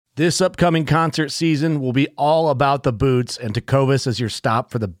This upcoming concert season will be all about the boots, and Tecovas is your stop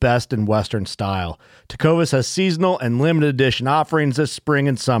for the best in Western style. Tecovas has seasonal and limited edition offerings this spring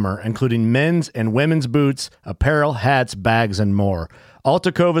and summer, including men's and women's boots, apparel, hats, bags, and more. All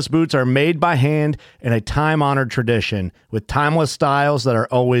Tecovas boots are made by hand in a time-honored tradition with timeless styles that are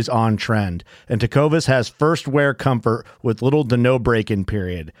always on trend. And Tecovas has first wear comfort with little to no break-in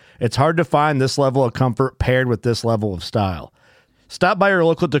period. It's hard to find this level of comfort paired with this level of style. Stop by your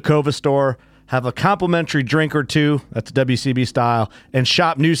local Tecovas store, have a complimentary drink or two, that's WCB style, and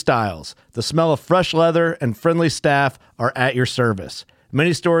shop new styles. The smell of fresh leather and friendly staff are at your service.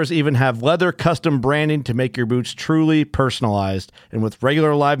 Many stores even have leather custom branding to make your boots truly personalized. And with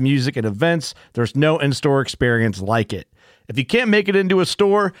regular live music and events, there's no in-store experience like it. If you can't make it into a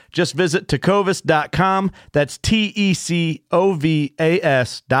store, just visit tecovas.com. That's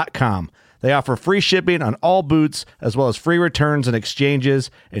TECOVAS.com. They offer free shipping on all boots, as well as free returns and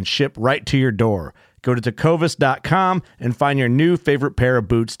exchanges, and ship right to your door. Go to tecovas.com and find your new favorite pair of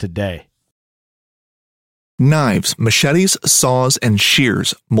boots today. Knives, machetes, saws, and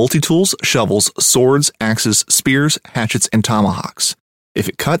shears, multi-tools, shovels, swords, axes, spears, hatchets, and tomahawks. If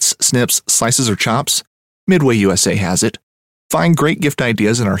it cuts, snips, slices, or chops, Midway USA has it. Find great gift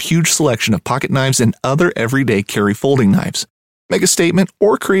ideas in our huge selection of pocket knives and other everyday carry folding knives. Make a statement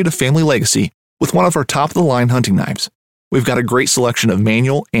or create a family legacy with one of our top-of-the-line hunting knives. We've got a great selection of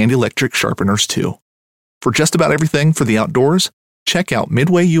manual and electric sharpeners, too. For just about everything for the outdoors, check out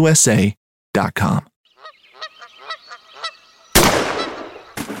MidwayUSA.com.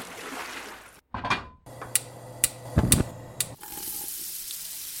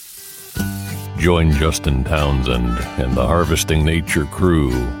 Join Justin Townsend and the Harvesting Nature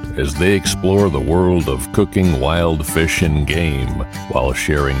crew as they explore the world of cooking wild fish and game while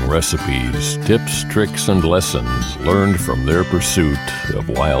sharing recipes, tips, tricks, and lessons learned from their pursuit of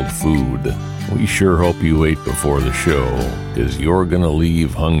wild food. We sure hope you ate before the show, 'cause you're gonna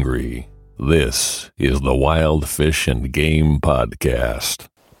leave hungry. This is the Wild Fish and Game Podcast.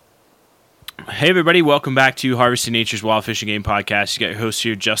 Hey everybody, welcome back to Harvesting Nature's Wild Fish and Game Podcast. You got your host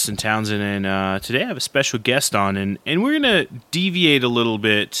here, Justin Townsend, and today I have a special guest on, and we're going to deviate a little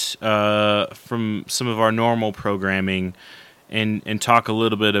bit from some of our normal programming and talk a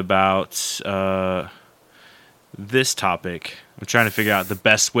little bit about this topic. I'm trying to figure out the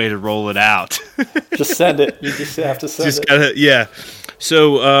best way to roll it out. Just send it. You just have to send it. Yeah.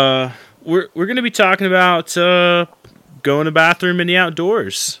 So we're going to be talking about going to the bathroom in the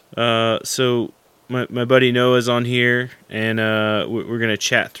outdoors. So my buddy Noah's on here, and we're going to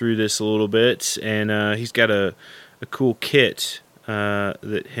chat through this a little bit. And he's got a cool kit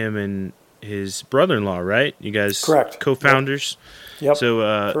that him and his brother-in-law, right? You guys Correct. Co-founders? Yep.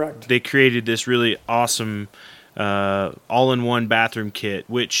 So Correct. They created this really awesome all-in-one bathroom kit,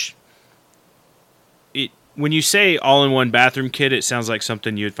 which when you say all-in-one bathroom kit, it sounds like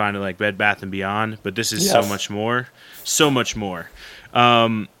something you'd find at like Bed Bath & Beyond, but this is so much more. So much more.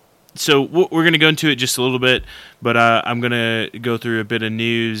 So we're going to go into it just a little bit, but I'm going to go through a bit of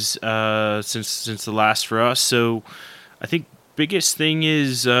news since the last for us. So I think biggest thing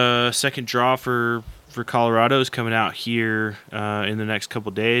is second draw for Colorado is coming out here in the next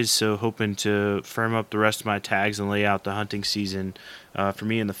couple days. So hoping to firm up the rest of my tags and lay out the hunting season for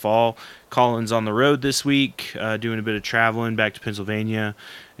me in the fall. Colin's on the road this week, doing a bit of traveling back to Pennsylvania.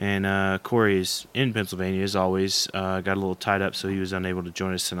 And Corey is in Pennsylvania, as always. Got a little tied up, so he was unable to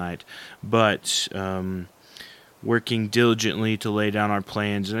join us tonight. But working diligently to lay down our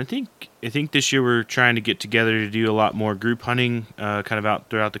plans. And I think this year we're trying to get together to do a lot more group hunting, kind of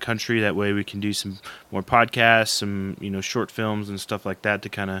out throughout the country. That way we can do some more podcasts, some short films and stuff like that to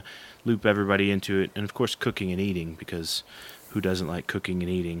kind of loop everybody into it. And of course, cooking and eating, because who doesn't like cooking and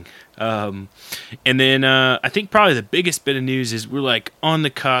eating? And then I think probably the biggest bit of news is we're like on the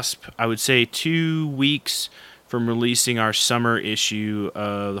cusp, I would say 2 weeks from releasing our summer issue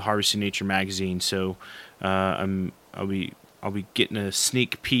of the Harvesting Nature magazine. So I'll be getting a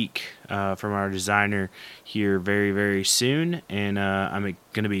sneak peek from our designer here very, very soon, and I'm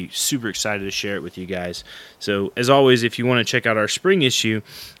going to be super excited to share it with you guys. So as always, if you want to check out our spring issue,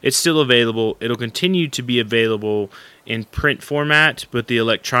 it's still available. It'll continue to be available in print format, but the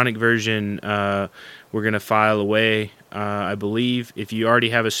electronic version we're going to file away, I believe. If you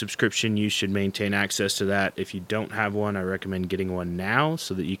already have a subscription, you should maintain access to that. If you don't have one, I recommend getting one now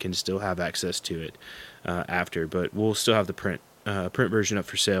so that you can still have access to it after. But we'll still have the print version up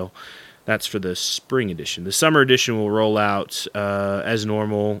for sale. That's for the spring edition. The summer edition will roll out as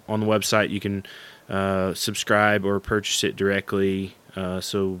normal on the website. You can subscribe or purchase it directly.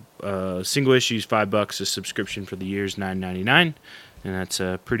 So single issue is $5. A subscription for the year is $9.99. and that's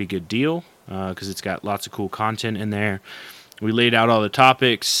a pretty good deal because it's got lots of cool content in there. We laid out all the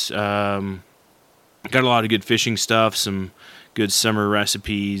topics, got a lot of good fishing stuff, some good summer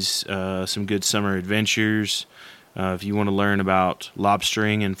recipes, some good summer adventures. If you want to learn about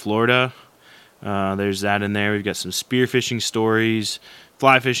lobstering in Florida, there's that in there. We've got some spearfishing stories,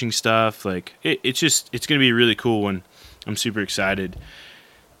 fly fishing stuff. Like it's going to be a really cool one. I'm super excited.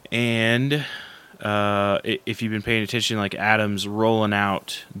 And if you've been paying attention, like Adam's rolling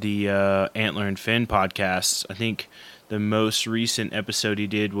out the Antler and Fin podcasts. I think the most recent episode he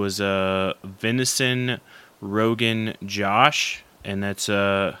did was Venison Rogan Josh, and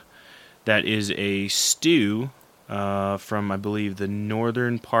that is a stew from, I believe, the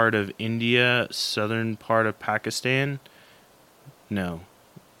northern part of India, southern part of Pakistan. No,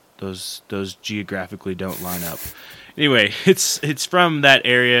 those geographically don't line up. Anyway, it's from that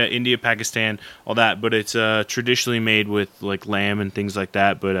area, India, Pakistan, all that, but it's traditionally made with like lamb and things like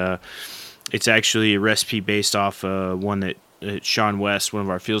that. But it's actually a recipe based off one that Sean West, one of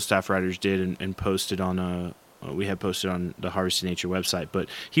our field staff writers, did and posted on we had posted on the Harvesting Nature website. But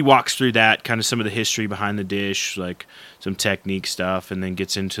he walks through that, kind of some of the history behind the dish, like some technique stuff, and then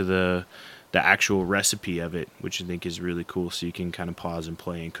gets into the actual recipe of it, which I think is really cool, so you can kind of pause and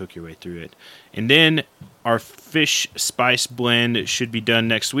play and cook your way through it. And then our fish spice blend should be done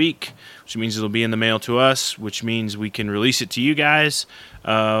next week, which means it'll be in the mail to us, which means we can release it to you guys.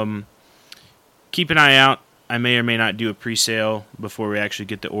 Keep an eye out. I may or may not do a pre-sale before we actually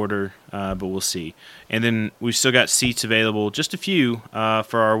get the order, but we'll see. And then we've still got seats available, just a few,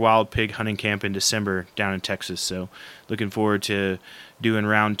 for our wild pig hunting camp in December down in Texas. So looking forward to doing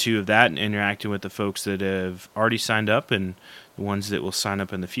round 2 of that and interacting with the folks that have already signed up and the ones that will sign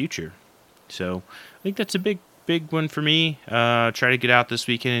up in the future. So I think that's a big one for me. Try to get out this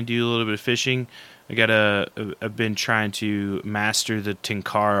weekend and do a little bit of fishing. I've been trying to master the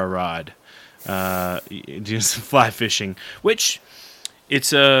Tenkara rod. Do some fly fishing, which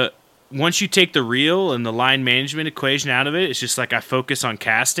it's once you take the reel and the line management equation out of it, it's just like I focus on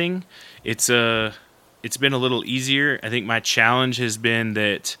casting. It's been a little easier. I think my challenge has been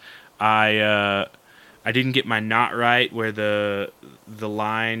that I didn't get my knot right where the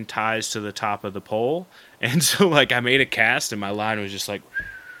line ties to the top of the pole, and so like I made a cast and my line was just like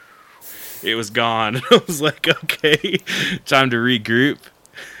it was gone. I was like, okay, time to regroup.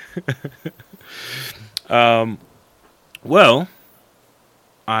 Well,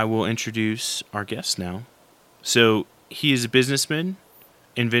 I will introduce our guest now. So he is a businessman,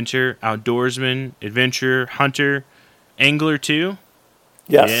 inventor, outdoorsman, adventurer, hunter, angler too.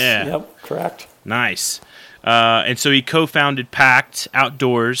 Yes. Yeah. Yep. Correct. Nice. And so he co-founded Pact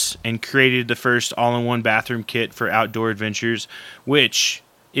Outdoors and created the first all-in-one bathroom kit for outdoor adventures, which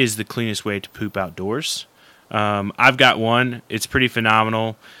is the cleanest way to poop outdoors. I've got one. It's pretty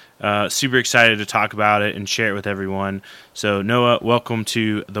phenomenal. Super excited to talk about it and share it with everyone. So Noah, welcome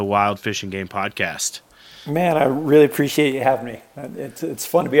to the Wild Fish and Game podcast. Man, I really appreciate you having me. It's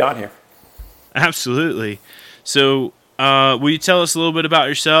fun to be on here. Absolutely. So will you tell us a little bit about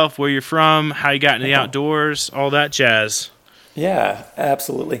yourself, where you're from, how you got into the outdoors, all that jazz? Yeah,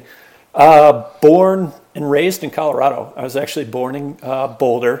 absolutely. Born and raised in Colorado. I was actually born in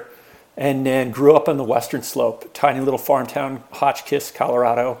Boulder and then grew up on the Western Slope, tiny little farm town, Hotchkiss,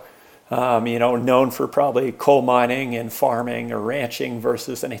 Colorado. Known for probably coal mining and farming or ranching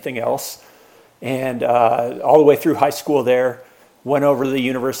versus anything else. And all the way through high school there, went over to the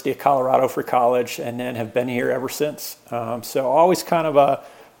University of Colorado for college and then have been here ever since. So always kind of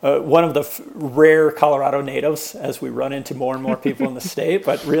one of the rare Colorado natives as we run into more and more people in the state,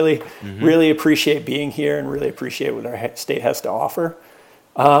 but really appreciate being here and really appreciate what our state has to offer.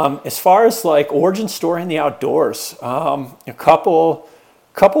 As far as like origin story in the outdoors, a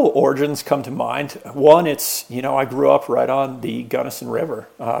couple origins come to mind. One, it's, I grew up right on the Gunnison River,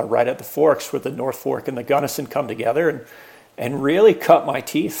 right at the forks where the North Fork and the Gunnison come together, and really cut my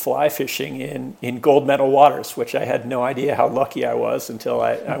teeth fly fishing in gold medal waters, which I had no idea how lucky I was until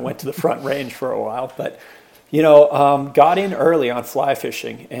I went to the Front Range for a while. But, got in early on fly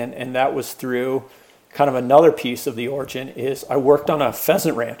fishing, and that was through kind of another piece of the origin is I worked on a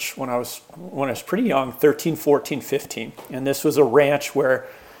pheasant ranch when I was pretty young, 13, 14, 15. And this was a ranch where,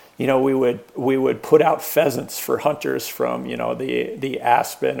 we would put out pheasants for hunters from, the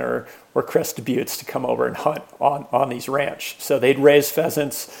Aspen or Crested Buttes to come over and hunt on these ranch. So they'd raise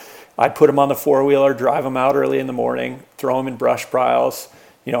pheasants. I'd put them on the four-wheeler, drive them out early in the morning, throw them in brush piles.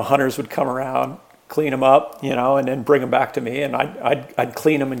 Hunters would come around, clean them up, and then bring them back to me, and I'd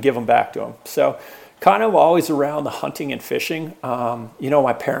clean them and give them back to them. So kind of always around the hunting and fishing.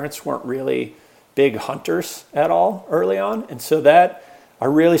 My parents weren't really big hunters at all early on. And so that I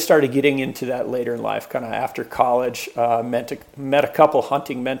really started getting into that later in life, kind of after college. Met a couple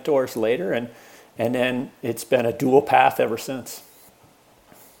hunting mentors later, and then it's been a dual path ever since.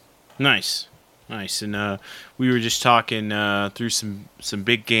 Nice. And we were just talking through some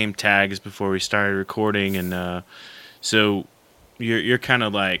big game tags before we started recording, and so you're kind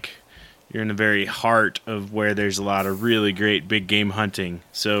of like you're in the very heart of where there's a lot of really great big game hunting.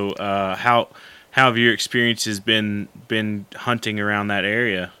 So how have your experiences been hunting around that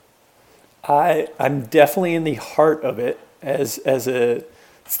area? I'm definitely in the heart of it as a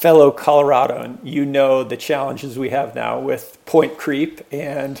fellow Coloradoan. You know the challenges we have now with point creep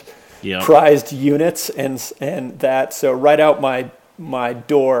and prized units and that. So right out my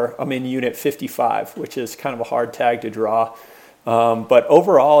door, I'm in unit 55, which is kind of a hard tag to draw. But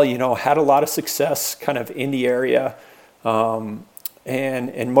overall, had a lot of success kind of in the area.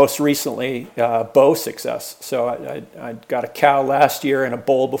 And most recently, bow success. So I got a cow last year and a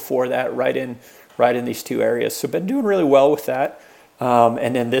bull before that, right in these two areas. So been doing really well with that.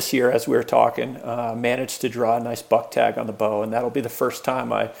 And then this year, as we were talking, managed to draw a nice buck tag on the bow, and that'll be the first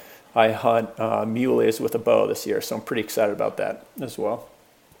time I hunt muleys with a bow this year. So I'm pretty excited about that as well.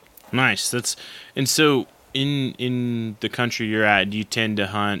 Nice. And so in the country you're at, do you tend to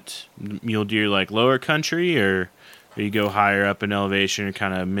hunt mule deer like lower country, or you go higher up in elevation, or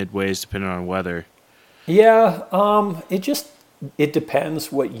kind of midways depending on weather? Yeah, it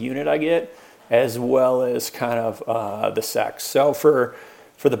depends what unit I get, as well as kind of the sex. So for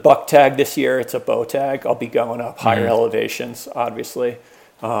the buck tag this year, it's a bow tag. I'll be going up higher elevations, obviously,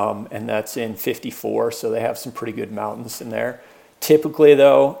 and that's in 54, so they have some pretty good mountains in there. Typically,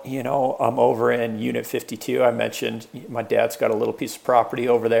 though, I'm over in unit 52. I mentioned my dad's got a little piece of property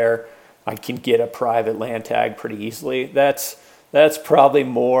over there. I can get a private land tag pretty easily. That's probably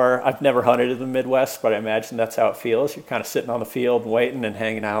more. I've never hunted in the Midwest, but I imagine that's how it feels. You're kind of sitting on the field and waiting and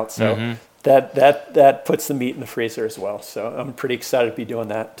hanging out. So that puts the meat in the freezer as well. So I'm pretty excited to be doing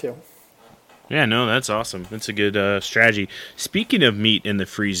that too. Yeah, no, that's awesome. That's a good strategy. Speaking of meat in the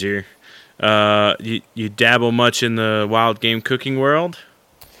freezer, you dabble much in the wild game cooking world?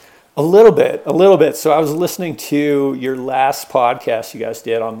 A little bit. So I was listening to your last podcast you guys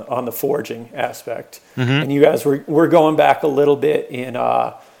did on the foraging aspect, and you guys were going back a little bit in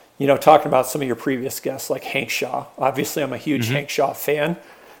talking about some of your previous guests like Hank Shaw. Obviously, I'm a huge Hank Shaw fan.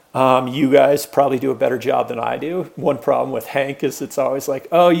 You guys probably do a better job than I do. One problem with Hank is it's always like,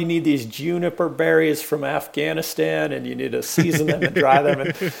 oh, you need these juniper berries from Afghanistan, and you need to season them and dry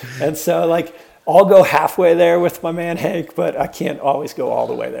them, and so like. I'll go halfway there with my man Hank, but I can't always go all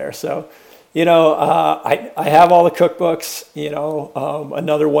the way there. So, I have all the cookbooks.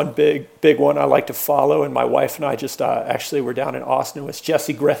 Another one big one I like to follow, and my wife and I just actually were down in Austin with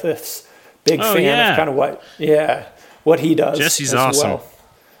Jesse Griffiths. Big fan of kind of what he does. Jesse's awesome. Well.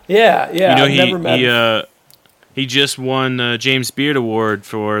 Yeah. I've never met him. He just won James Beard Award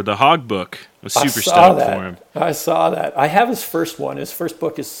for the Hog Book. I was super stoked for him. I saw that. I have his first one. His first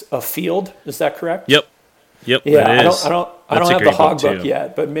book is A Field. Is that correct? Yep. Yeah, that is. I don't have the Hog Book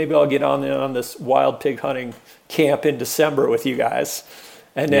yet, but maybe I'll get on this wild pig hunting camp in December with you guys,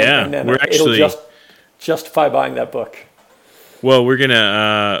 and then it'll just justify buying that book. Well,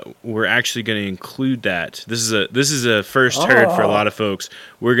 we're actually gonna include that. This is a first heard for a lot of folks.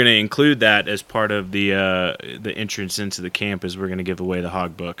 We're gonna include that as part of the entrance into the camp. Is we're gonna give away the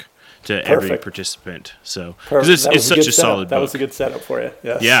Hog Book to every participant. So because it's such a solid book. That was a good setup for you.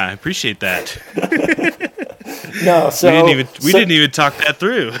 Yes. Yeah, I appreciate that. No, so we didn't even talk that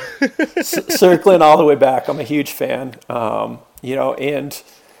through. Circling all the way back, I'm a huge fan. And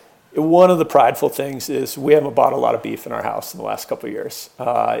one of the prideful things is we haven't bought a lot of beef in our house in the last couple of years.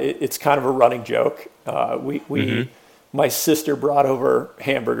 It's kind of a running joke. My sister brought over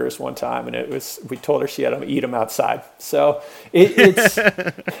hamburgers one time, and we told her she had to eat them outside. So it's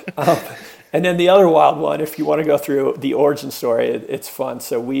and then the other wild one, if you want to go through the origin story, it's fun.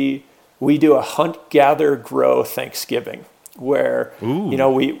 So we do a hunt, gather, grow Thanksgiving, where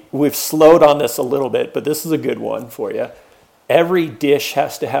we've slowed on this a little bit, but this is a good one for you. Every dish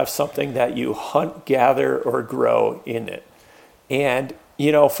has to have something that you hunt, gather, or grow in it. And,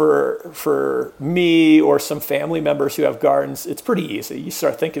 for me or some family members who have gardens, it's pretty easy. You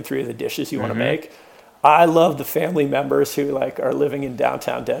start thinking through the dishes you want to make. I love the family members who are living in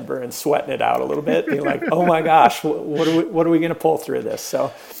downtown Denver and sweating it out a little bit. Being like, oh my gosh, what are we going to pull through this?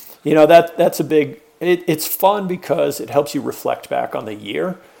 So, that's a big, it's fun because it helps you reflect back on the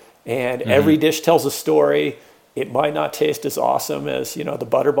year, and every dish tells a story. It might not taste as awesome as, the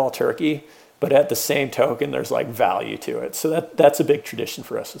Butterball turkey, but at the same token, there's value to it. So that's a big tradition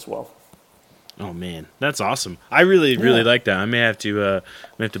for us as well. Oh man, that's awesome! I really like that. I may have to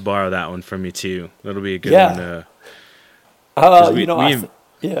borrow that one from you too. That'll be a good one.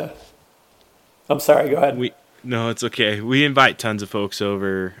 Yeah. I'm sorry. Go ahead. No, it's okay. We invite tons of folks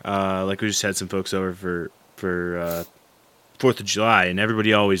over. Like we just had some folks over for 4th of July, and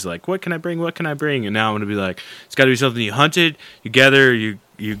everybody always like, what can I bring? What can I bring? And now I'm gonna be like, it's got to be something you hunted, you gathered,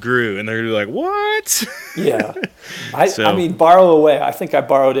 you grew, and they're gonna be like, what? Yeah, I mean, borrow away. I think I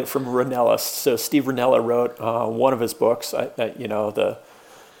borrowed it from Ranella. So Steve Ranella wrote one of his books. The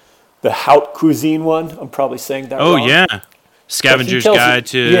Haute Cuisine one. I'm probably saying that wrong. Oh yeah, Scavenger's Guide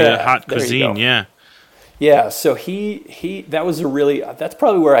to Haute Cuisine. Yeah. Yeah, so that's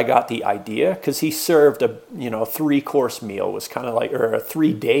probably where I got the idea, because he served a 3-course meal, was kind of like, or a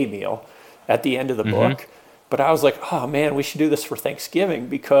 3-day meal at the end of the book. But I was like, oh man, we should do this for Thanksgiving,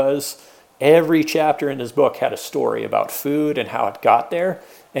 because every chapter in his book had a story about food and how it got there,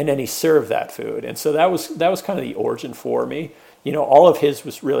 and then he served that food. And so that was kind of the origin for me. All of his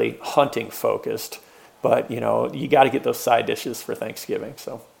was really hunting focused, but you got to get those side dishes for Thanksgiving.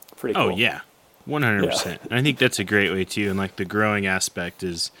 So pretty cool. Oh yeah. 100%. And I think that's a great way too, and like the growing aspect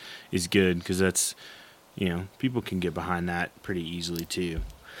is good, because that's people can get behind that pretty easily too.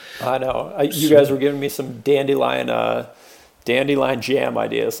 I know. You guys were giving me some dandelion jam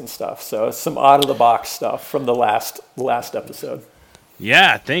ideas and stuff. So some out of the box stuff from the last episode.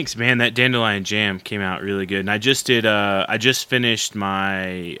 Yeah, thanks, man. That dandelion jam came out really good, and I just finished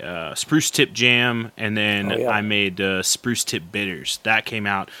my spruce tip jam, and then I made spruce tip bitters.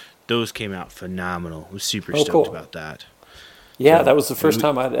 Those came out phenomenal. I was super stoked about that. Yeah, so, that was the first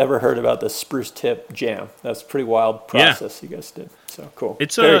time I'd ever heard about the spruce tip jam. That's a pretty wild process you guys did. So cool.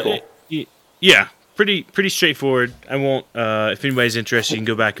 It's very cool. Yeah, pretty straightforward. I won't. If anybody's interested, you can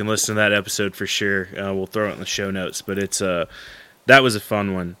go back and listen to that episode for sure. We'll throw it in the show notes. But it's that was a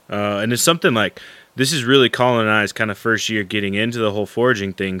fun one, and it's something like this is really Colin and I's kind of first year getting into the whole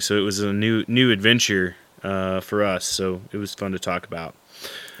foraging thing. So it was a new adventure for us. So it was fun to talk about.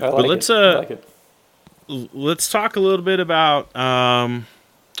 But let's talk a little bit about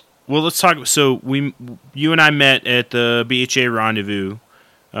let's talk. So you and I met at the BHA Rendezvous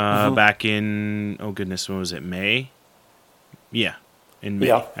back in when was it, May? Yeah, in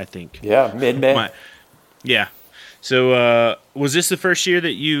May, I think. Yeah, mid-May. Yeah. So was this the first year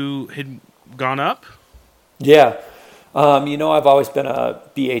that you had gone up? Yeah. I've always been a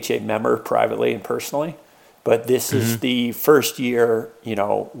BHA member privately and personally. But this is the first year,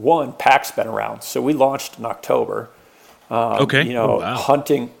 PAC's been around. So we launched in October.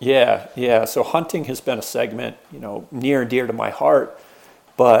 Hunting. Yeah. So hunting has been a segment, near and dear to my heart.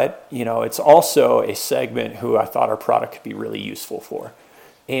 But, it's also a segment who I thought our product could be really useful for.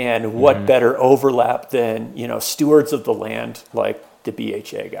 And what better overlap than, stewards of the land like the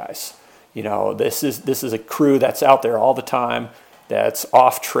BHA guys. This is a crew that's out there all the time, that's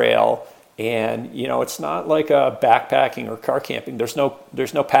off trail. And, it's not like a backpacking or car camping. There's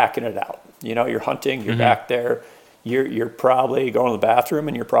no packing it out. You're hunting, you're back there, you're probably going to the bathroom,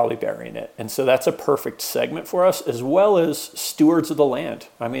 and you're probably burying it. And so that's a perfect segment for us, as well as stewards of the land.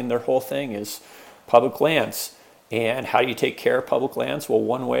 I mean, their whole thing is public lands. And how do you take care of public lands? Well,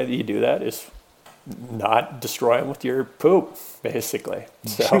 one way that you do that is not destroy them with your poop, basically.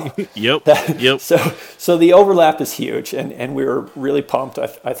 So Yep. So the overlap is huge, and we were really pumped.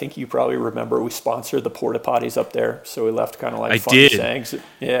 I think you probably remember we sponsored the porta potties up there, so we left kind of like funny sayings.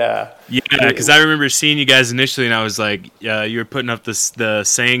 Yeah, because I remember seeing you guys initially, and I was like, you were putting up the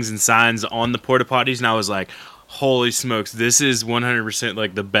sayings and signs on the porta potties, and I was like, holy smokes, this is 100%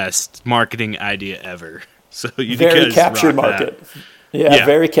 like the best marketing idea ever. So you very captured market. That. Yeah,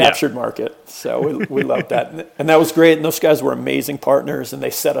 very captured market. So we loved that. And that was great. And those guys were amazing partners, and they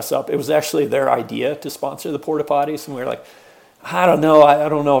set us up. It was actually their idea to sponsor the porta potties. And we were like, I don't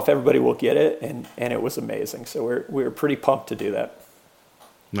know if everybody will get it. And it was amazing. So we were pretty pumped to do that.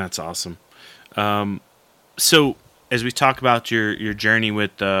 That's awesome. So as we talk about your journey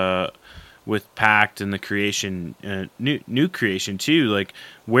with PACT and the creation, new creation too, like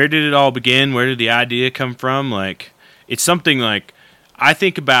where did it all begin? Where did the idea come from? Like, it's something like, I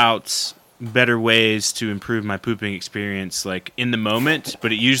think about better ways to improve my pooping experience, like in the moment,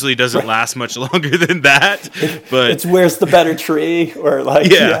 but it usually doesn't last much longer than that. But it's where's the better tree, or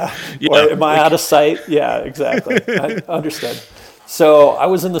like, or am I out of sight? Yeah, exactly. I understood. So I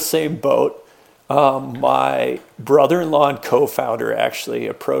was in the same boat. My brother-in-law and co-founder actually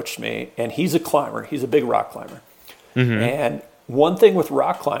approached me, and he's a climber. He's a big rock climber. And one thing with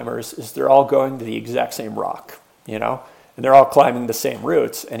rock climbers is they're all going to the exact same rock, and they're all climbing the same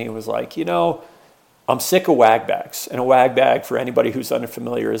routes. And he was like, I'm sick of wag bags. And a wag bag, for anybody who's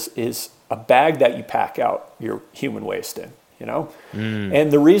unfamiliar, is a bag that you pack out your human waste in, you know?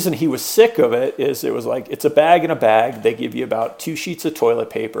 And the reason he was sick of it is it was like, it's a bag in a bag. They give you about 2 sheets of toilet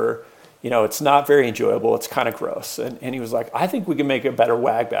paper. You know, it's not very enjoyable. It's kind of gross. And he was like, I think we can make a better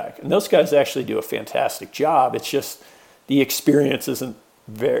wag bag. And those guys actually do a fantastic job. It's just the experience isn't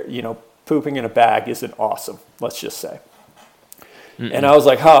very, you know, pooping in a bag isn't awesome, let's just say. And I was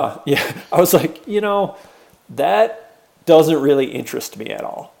like, yeah. I was like, you know, that doesn't really interest me at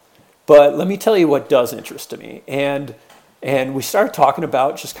all. But let me tell you what does interest me. And we started talking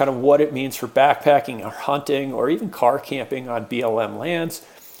about just kind of what it means for backpacking or hunting or even car camping on BLM lands.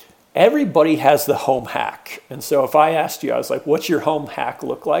 Everybody has the home hack. And so if I asked you, I was like, what's your home hack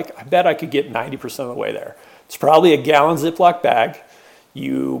look like? I bet I could get 90% of the way there. It's probably a gallon Ziploc bag.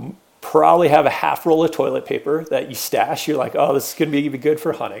 You probably have a half roll of toilet paper that you stash. You're like, oh, this is going to be good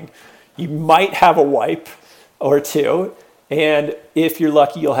for hunting. You might have a wipe or two. And if you're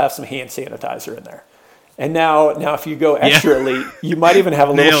lucky, you'll have some hand sanitizer in there. And now if you go extra elite, you might even have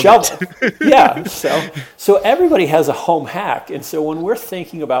a little shovel. Yeah. So everybody has a home hack. And so when we're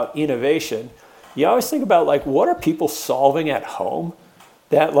thinking about innovation, you always think about like, what are people solving at home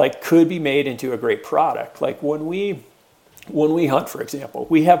that like could be made into a great product? Like when we hunt, for example,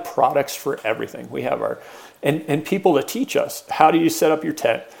 we have products for everything. We have and people to teach us, how do you set up your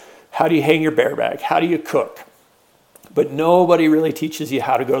tent? How do you hang your bear bag? How do you cook? But nobody really teaches you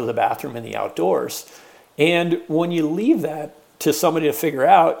how to go to the bathroom in the outdoors. And when you leave that to somebody to figure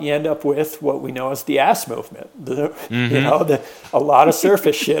out, you end up with what we know as the ass movement. You know, a lot of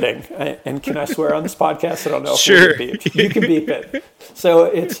surface shitting. And can I swear on this podcast? I don't know. Sure. You can beep it. So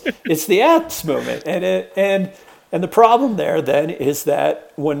it's the ass movement. And the problem there then is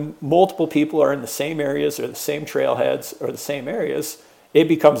that when multiple people are in the same areas or the same trailheads or the same areas, it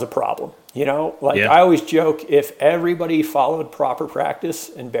becomes a problem. You know, like I always joke, if everybody followed proper practice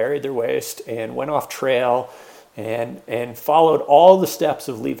and buried their waste and went off trail and followed all the steps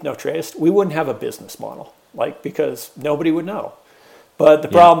of leave no trace, we wouldn't have a business model, like, because nobody would know. But the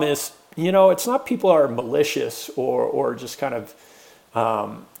problem is, you know, it's not people are malicious or just kind of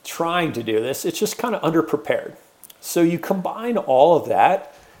trying to do this. It's just kind of underprepared. So you combine all of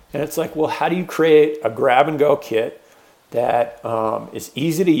that and it's like, well, how do you create a grab and go kit that is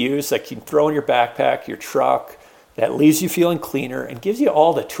easy to use, that you can throw in your backpack, your truck, that leaves you feeling cleaner and gives you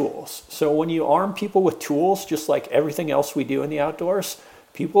all the tools. So when you arm people with tools, just like everything else we do in the outdoors,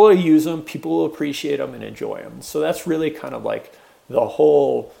 people will use them, people will appreciate them and enjoy them. So that's really kind of like the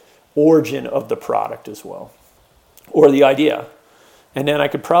whole origin of the product as well, or the idea. And then I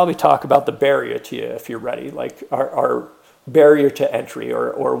could probably talk about the barrier to you if you're ready, like our barrier to entry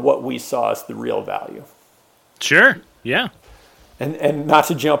or what we saw as the real value. Sure. Yeah. And not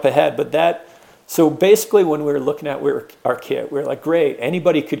to jump ahead, but so basically when we were looking at our kit, we were like, great,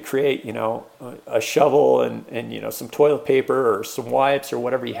 anybody could create, you know, a shovel and, you know, some toilet paper or some wipes or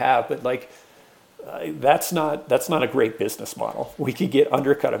whatever you have. But like, that's not a great business model. We could get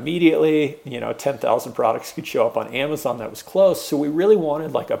undercut immediately, you know, 10,000 products could show up on Amazon that was close. So we really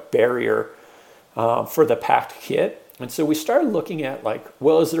wanted like a barrier for the packed kit. And so we started looking at like,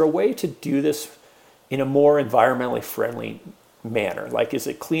 well, is there a way to do this in a more environmentally friendly manner? Like, is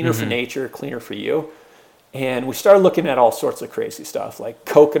it cleaner for nature, cleaner for you? And we started looking at all sorts of crazy stuff, like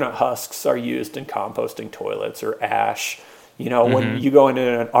coconut husks are used in composting toilets, or ash. You know, when you go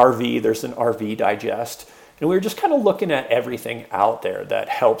into an RV, there's an RV digest. And we were just kind of looking at everything out there that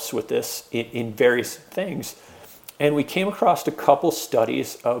helps with this in various things. And we came across a couple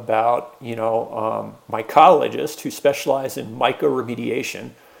studies about, you know, mycologists who specialize in mycoremediation,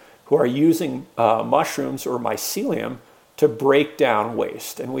 who are using mushrooms or mycelium to break down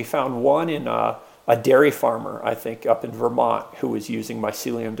waste. And we found one in a dairy farmer, I think, up in Vermont, who was using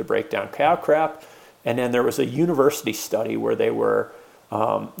mycelium to break down cow crap. And then there was a university study where there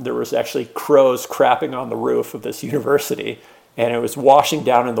was actually crows crapping on the roof of this university, and it was washing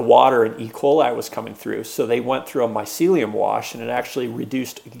down in the water and E. coli was coming through. So they went through a mycelium wash, and it actually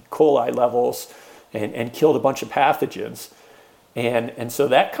reduced E. coli levels and killed a bunch of pathogens. And so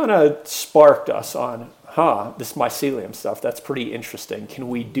that kind of sparked us on, this mycelium stuff, that's pretty interesting. Can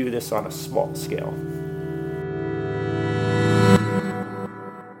we do this on a small scale?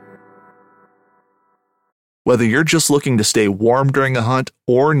 Whether you're just looking to stay warm during a hunt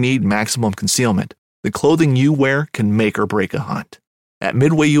or need maximum concealment, the clothing you wear can make or break a hunt. At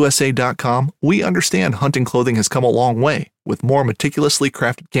MidwayUSA.com, we understand hunting clothing has come a long way, with more meticulously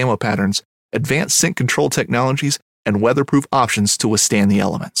crafted camo patterns, advanced scent control technologies, and weatherproof options to withstand the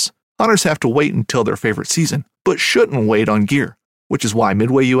elements. Hunters have to wait until their favorite season, but shouldn't wait on gear, which is why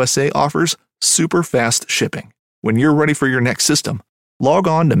Midway USA offers super fast shipping. When you're ready for your next system, Log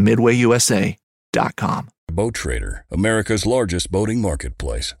on to MidwayUSA.com. Boat Trader, America's largest boating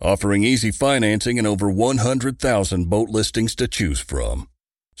marketplace, offering easy financing and over 100,000 boat listings to choose from.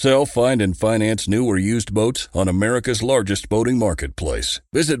 Sell, find, and finance new or used boats on America's largest boating marketplace.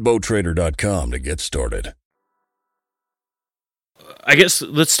 Visit BoatTrader.com to get started. I guess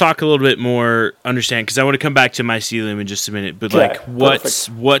let's talk a little bit more, understand, because I want to come back to mycelium in just a minute. But okay, like, what's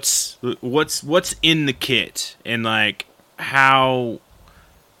in the kit, and like how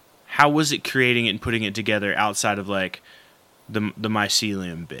was it creating it and putting it together outside of like the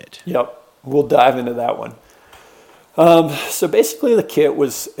mycelium bit? Yep, we'll dive into that one. So basically, the kit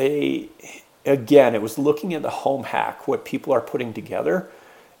was it was looking at the home hack, what people are putting together,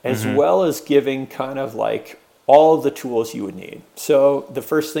 as well as giving kind of like all of the tools you would need. So the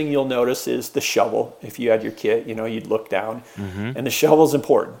first thing you'll notice is the shovel. If you had your kit, you'd look down, and the shovel is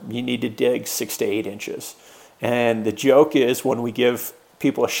important. You need to dig 6 to 8 inches. And the joke is when we give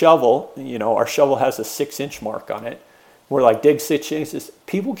people a shovel, our shovel has a 6-inch mark on it. We're like, dig 6 inches.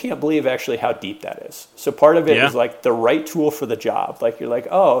 People can't believe actually how deep that is. So part of it is like the right tool for the job. Like you're like,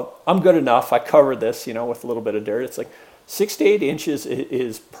 oh, I'm good enough. I covered this, with a little bit of dirt. It's like 6 to 8 inches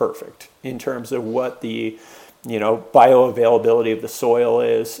is perfect in terms of what the bioavailability of the soil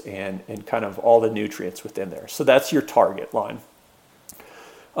is and kind of all the nutrients within there. So that's your target line.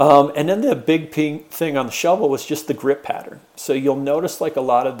 And then the big thing on the shovel was just the grip pattern. So you'll notice like a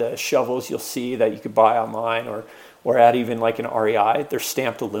lot of the shovels you'll see that you could buy online or at even like an REI, they're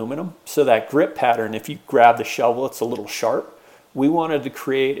stamped aluminum. So that grip pattern, if you grab the shovel, it's a little sharp. We wanted to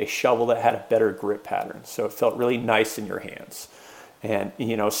create a shovel that had a better grip pattern. So it felt really nice in your hands. And,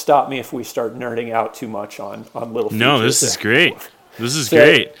 stop me if we start nerding out too much on little features. No, this is great. This is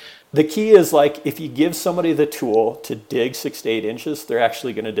great. The key is like if you give somebody the tool to dig 6 to 8 inches, they're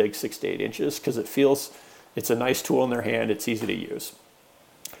actually going to dig 6 to 8 inches because it's a nice tool in their hand. It's easy to use.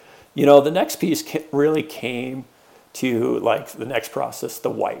 The next piece really came to like the next process, the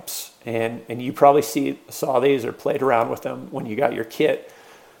wipes. And you probably saw these or played around with them when you got your kit.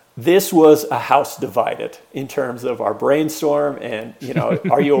 This was a house divided in terms of our brainstorm and,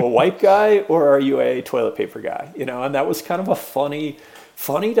 are you a wipe guy or are you a toilet paper guy? And that was kind of a funny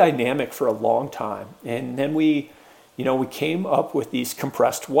dynamic for a long time. And then we came up with these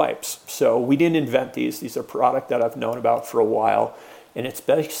compressed wipes. So we didn't invent these. These are a product that I've known about for a while. And it's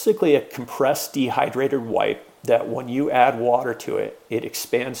basically a compressed dehydrated wipe that when you add water to it, it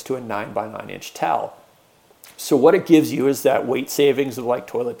expands to a 9 by 9 inch towel. So what it gives you is that weight savings of like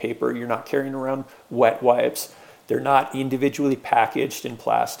toilet paper. You're not carrying around wet wipes. They're not individually packaged in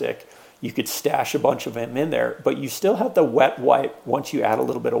plastic. You could stash a bunch of them in there, but you still have the wet wipe once you add a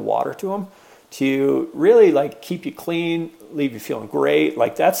little bit of water to them to really like keep you clean, leave you feeling great.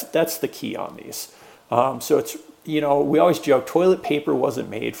 Like that's the key on these. So it's, we always joke toilet paper wasn't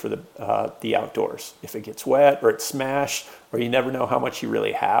made for the outdoors. If it gets wet or it's smashed or you never know how much you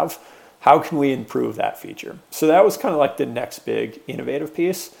really have, how can we improve that feature? So that was kind of like the next big innovative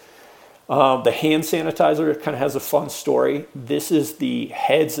piece. The hand sanitizer kind of has a fun story. This is the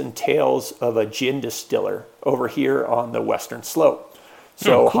heads and tails of a gin distiller over here on the Western Slope.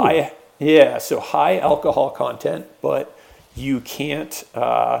 So high alcohol content, but you can't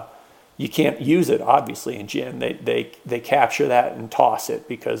use it obviously in gin. They capture that and toss it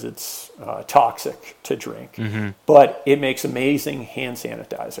because it's toxic to drink. But it makes amazing hand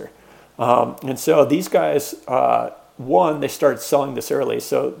sanitizer. And so these guys, they started selling this early,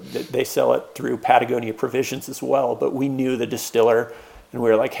 so they sell it through Patagonia Provisions as well. But we knew the distiller, and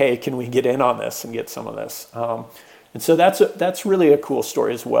we were like, "Hey, can we get in on this and get some of this?" And so that's really a cool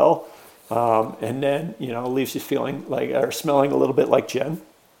story as well. And then leaves you feeling like or smelling a little bit like gin.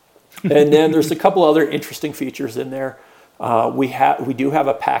 And then there's a couple other interesting features in there. We do have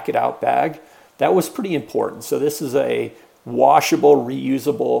a pack it out bag. That was pretty important. So this is a washable,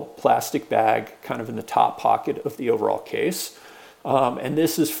 reusable plastic bag kind of in the top pocket of the overall case. And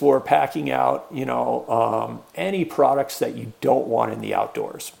this is for packing out, any products that you don't want in the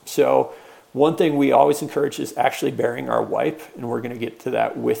outdoors. So one thing we always encourage is actually burying our wipe, and we're going to get to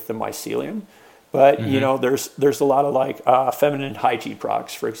that with the mycelium. But, there's a lot of like feminine hygiene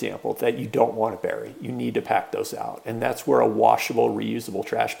products, for example, that you don't want to bury. You need to pack those out. And that's where a washable, reusable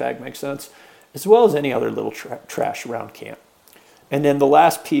trash bag makes sense, as well as any other little trash around camp. And then the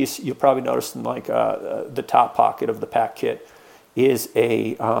last piece you'll probably notice in like the top pocket of the pack kit is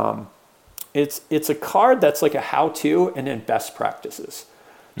it's a card that's like a how-to and then best practices.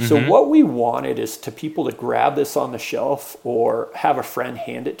 So what we wanted is to people to grab this on the shelf or have a friend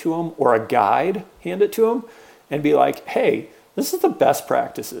hand it to them or a guide hand it to them and be like, hey, this is the best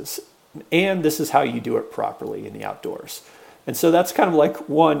practices and this is how you do it properly in the outdoors. And so that's kind of like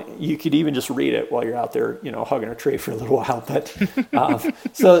one, you could even just read it while you're out there, hugging a tree for a little while. But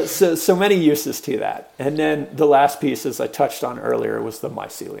so many uses to that. And then the last piece, as I touched on earlier, was the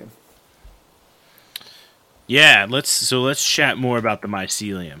mycelium. Yeah, let's chat more about the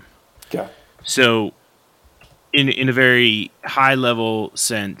mycelium. Okay. So in a very high level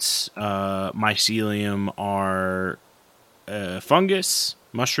sense, mycelium are fungus,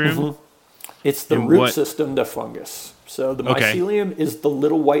 mushroom. Mm-hmm. It's the root system to fungus. So the mycelium is the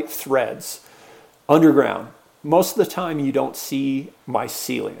little white threads underground. Most of the time you don't see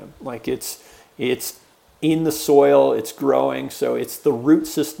mycelium. Like it's in the soil, it's growing, so it's the root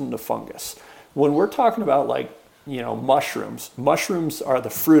system to fungus. When we're talking about mushrooms are the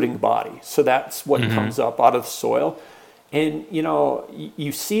fruiting body. So that's what comes up out of the soil. And,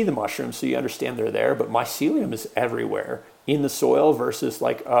 you see the mushrooms, so you understand they're there, but mycelium is everywhere in the soil versus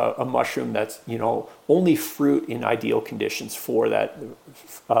like a mushroom that's, only fruit in ideal conditions for that,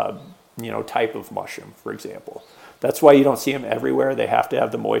 type of mushroom, for example. That's why you don't see them everywhere. They have to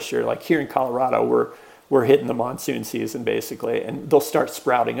have the moisture. Like here in Colorado, we're hitting the monsoon season basically, and they'll start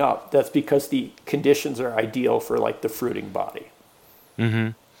sprouting up. That's because the conditions are ideal for like the fruiting body. Mm-hmm.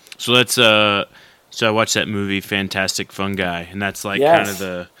 So so I watched that movie Fantastic Fungi, and that's like kind of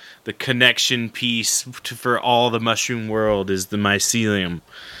the connection piece for all the mushroom world is the mycelium.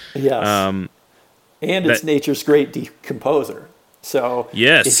 Yes. And it's nature's great decomposer. So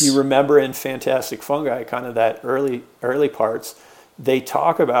if you remember in Fantastic Fungi, kind of that early parts, they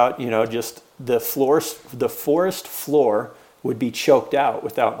talk about, just the forest floor would be choked out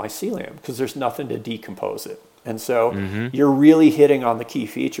without mycelium because there's nothing to decompose it. And so you're really hitting on the key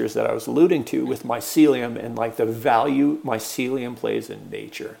features that I was alluding to with mycelium and like the value mycelium plays in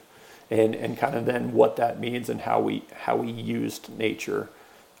nature and kind of then what that means and how we used nature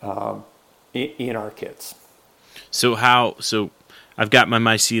in our kits. So I've got my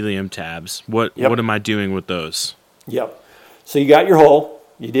mycelium tabs. What am I doing with those? Yep. So you got your hole,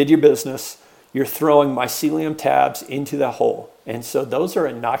 you did your business, you're throwing mycelium tabs into the hole. And so those are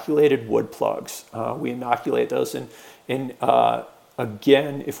inoculated wood plugs. We inoculate those. And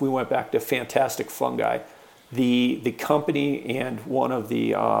again, if we went back to Fantastic Fungi, the company and one of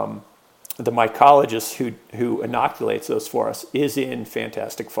the mycologists who inoculates those for us is in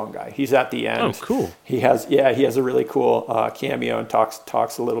Fantastic Fungi. He's at the end. Oh, cool. He has a really cool cameo and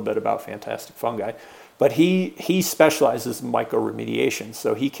talks a little bit about Fantastic Fungi. But he specializes in mycoremediation.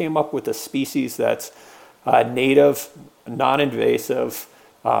 So he came up with a species that's native, non-invasive,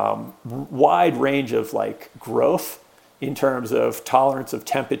 wide range of like growth in terms of tolerance of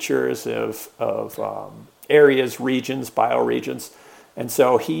temperatures, of areas, regions, bioregions. And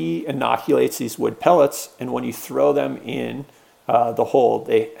so he inoculates these wood pellets, and when you throw them in the hole,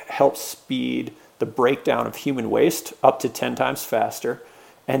 they help speed the breakdown of human waste up to 10 times faster,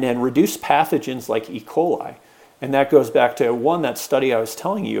 and then reduce pathogens like E. coli. And that goes back to that study I was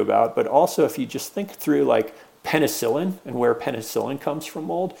telling you about, but also if you just think through like penicillin and where penicillin comes from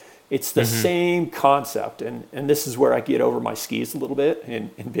mold, it's the same concept. And this is where I get over my skis a little bit in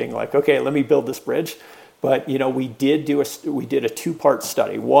being like, okay, let me build this bridge. But, we did a two-part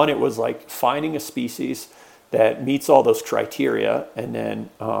study. One, it was like finding a species that meets all those criteria and then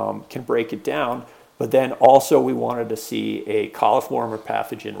can break it down. But then also we wanted to see a coliform or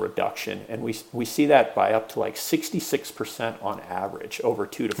pathogen reduction. And we see that by up to like 66% on average over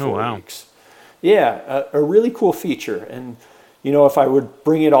 2 to 4 weeks. Yeah, a really cool feature. And, if I would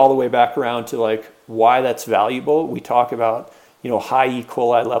bring it all the way back around to like why that's valuable, we talk about, high E.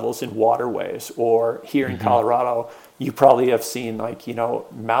 coli levels in waterways, or here in Colorado, you probably have seen like,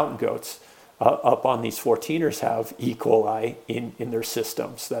 mountain goats up on these 14ers have E. coli in their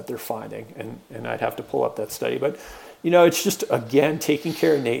systems that they're finding. And I'd have to pull up that study. But, it's just, again, taking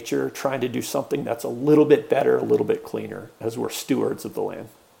care of nature, trying to do something that's a little bit better, a little bit cleaner as we're stewards of the land.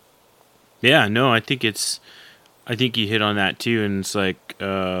 Yeah, no, I think you hit on that too. And it's like,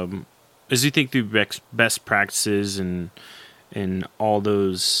 as you think through best practices and all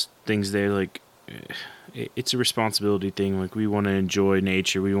those things there, like, it's a responsibility thing. Like, we want to enjoy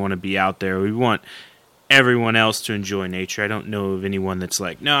nature. We want to be out there. We want everyone else to enjoy nature. I don't know of anyone that's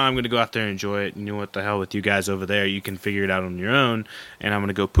like, no, I'm going to go out there and enjoy it. You know what the hell with you guys over there? You can figure it out on your own, and I'm going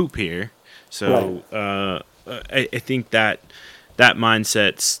to go poop here. So I think that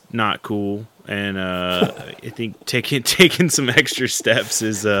mindset's not cool. And I think taking some extra steps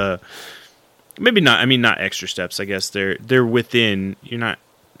is maybe not. I mean, not extra steps. I guess they're within. You're not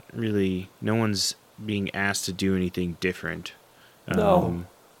really. No one's being asked to do anything different. No,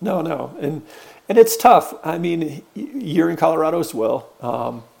 and it's tough. I mean, you're in Colorado as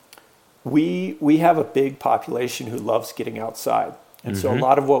well. we have a big population who loves getting outside. And so a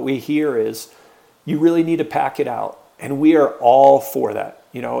lot of what we hear is you really need to pack it out. And we are all for that.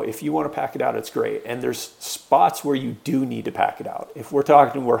 You know, if you want to pack it out, it's great. And there's spots where you do need to pack it out. If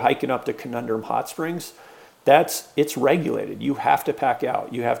we're hiking up to Conundrum Hot Springs, it's regulated. You have to pack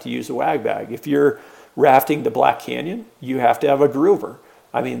out. You have to use a wag bag. If you're rafting the Black Canyon, you have to have a groover.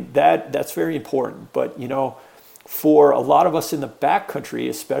 I mean, that's very important. But, you know, for a lot of us in the backcountry,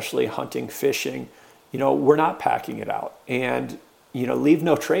 especially hunting, fishing, you know, we're not packing it out. And, you know, Leave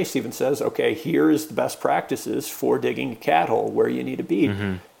No Trace even says, okay, here is the best practices for digging a cat hole where you need to be.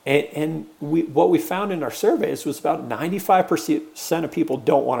 And what we found in our surveys was about 95% of people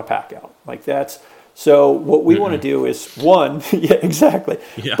don't want to pack out. Like so what we want to do is yeah, exactly.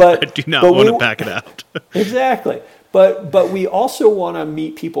 Yeah, but I do not want to pack it out. Exactly. But we also want to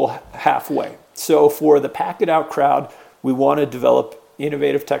meet people halfway. So for the pack it out crowd, we want to develop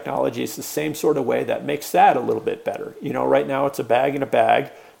innovative technologies the same sort of way that makes that a little bit better. You know, right now it's a bag in a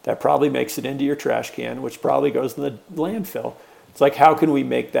bag that probably makes it into your trash can, which probably goes in the landfill. It's like, how can we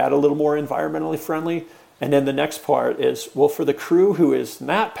make that a little more environmentally friendly? And then the next part is, well, for the crew who is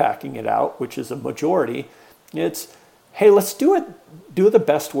not packing it out, which is a majority, it's, hey, let's do it the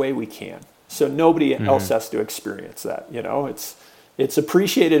best way we can. So nobody else has to experience that. You know, it's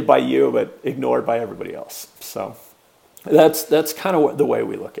appreciated by you, but ignored by everybody else. So that's kind of the way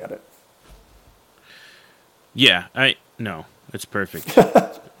we look at it. Yeah, it's perfect.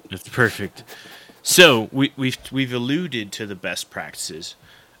 It's perfect. So we've alluded to the best practices,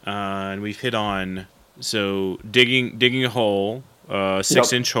 and we've hit on digging a hole,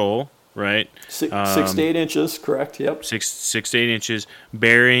 6-inch hole, right? 6 to 8 inches, correct? Yep. 6 to 8 inches,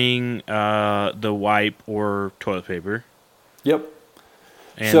 burying the wipe or toilet paper. Yep.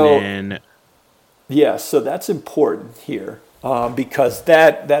 And so that's important here. Because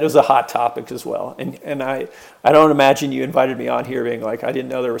that is a hot topic as well. And I don't imagine you invited me on here being like, I didn't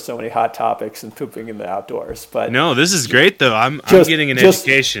know there were so many hot topics and pooping in the outdoors. But no, this is great though. I'm getting an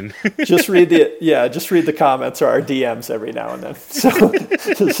education. just read the comments or our DMs every now and then.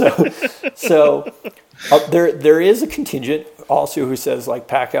 So there is a contingent also who says like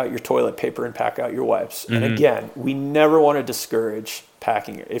pack out your toilet paper and pack out your wipes. And again, we never want to discourage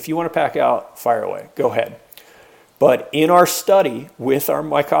packing it. If you want to pack out, fire away, go ahead. But in our study with our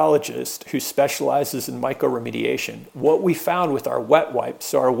mycologist who specializes in mycoremediation, what we found with our wet wipe,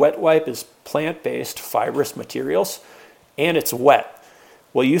 so our wet wipe is plant-based fibrous materials, and it's wet.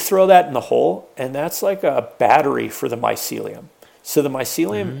 Well, you throw that in the hole, and that's like a battery for the mycelium. So the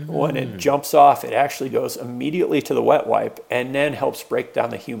mycelium, when it jumps off, it actually goes immediately to the wet wipe and then helps break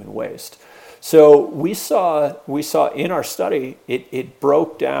down the human waste. So we saw in our study, it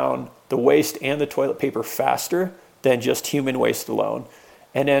broke down the waste and the toilet paper faster than just human waste alone.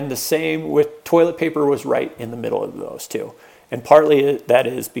 And then the same with toilet paper was right in the middle of those two. And partly that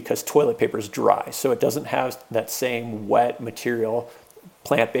is because toilet paper is dry, so it doesn't have that same wet material,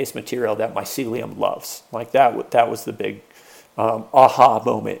 plant-based material that mycelium loves. Like that was the big aha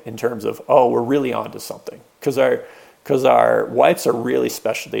moment in terms of, oh, we're really onto something. Because our wipes are really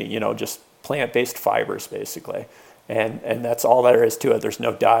specialty, you know, just plant-based fibers basically. And that's all there is to it. There's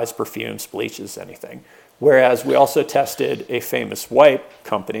no dyes, perfumes, bleaches, anything. Whereas we also tested a famous wipe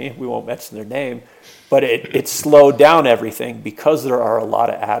company, we won't mention their name, but it slowed down everything because there are a lot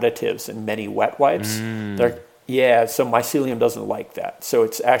of additives in many wet wipes. So mycelium doesn't like that. So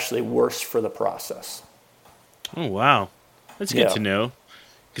it's actually worse for the process. Oh, wow. That's good to know.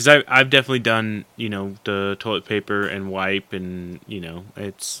 Because I've definitely done, you know, the toilet paper and wipe, and, you know,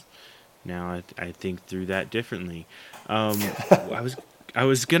 it's... Now I think through that differently. I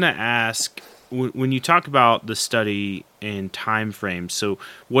was going to ask... When you talk about the study and time frame, so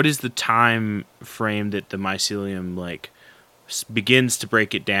what is the time frame that the mycelium begins to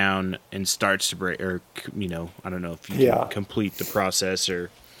break it down and starts to break, or you know, I don't know if you can complete the process or.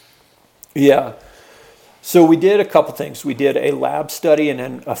 Yeah, so we did a couple things. We did a lab study and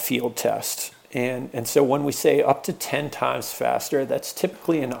then a field test, and so when we say up to 10 times faster, that's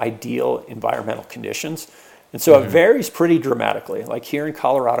typically in ideal environmental conditions. And so it varies pretty dramatically. Like here in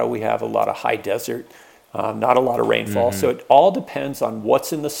Colorado, we have a lot of high desert, not a lot of rainfall. So it all depends on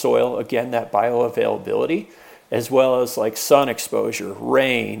what's in the soil. Again, that bioavailability, as well as like sun exposure,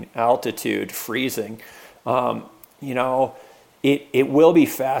 rain, altitude, freezing. You know, it will be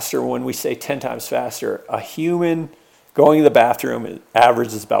faster when we say 10 times faster. A human going to the bathroom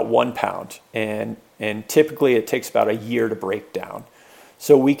averages about 1 pound. And typically it takes about a year to break down.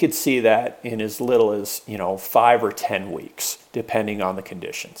 So we could see that in as little as, 5 or 10 weeks, depending on the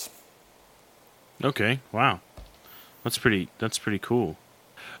conditions. Okay, wow, that's pretty cool.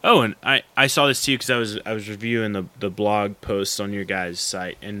 Oh, and I saw this too because I was reviewing the blog posts on your guys'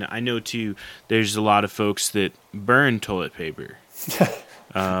 site, and I know too there's a lot of folks that burn toilet paper.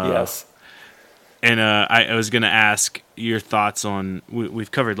 Yes. And I was going to ask your thoughts on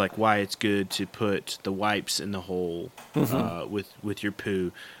we've covered like why it's good to put the wipes in the hole with your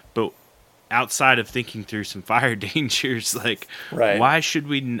poo, but outside of thinking through some fire dangers, like why should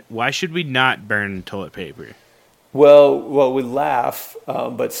we not burn toilet paper? Well, we laugh,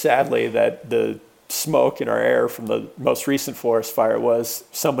 but sadly, that the smoke in our air from the most recent forest fire was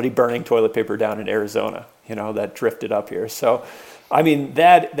somebody burning toilet paper down in Arizona. That drifted up here. So, I mean,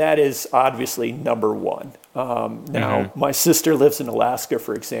 that is obviously number one. Now, my sister lives in Alaska,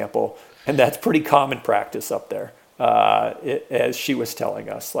 for example, and that's pretty common practice up there. As she was telling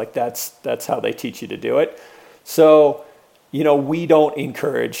us, like that's how they teach you to do it. So, we don't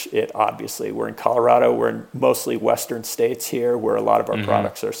encourage it, obviously. We're in Colorado. We're in mostly western states here where a lot of our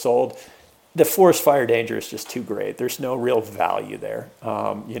products are sold. The forest fire danger is just too great. There's no real value there.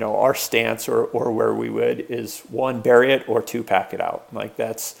 Our stance or where we would is 1, bury it, or 2, pack it out. Like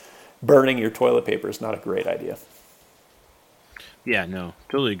burning your toilet paper is not a great idea. Yeah, no,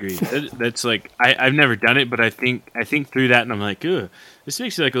 totally agree. That's like I've never done it, but I think through that, and I'm like, ugh, this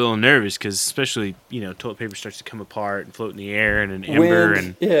makes you like a little nervous because especially toilet paper starts to come apart and float in the air and an ember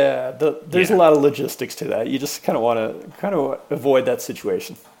and there's a lot of logistics to that. You just kind of want to avoid that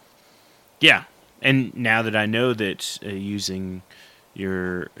situation. Yeah, and now that I know that using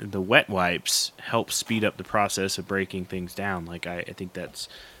the wet wipes helps speed up the process of breaking things down, like I think it's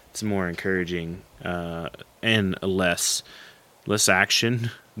more encouraging and less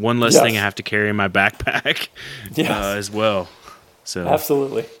action. One less thing I have to carry in my backpack as well. So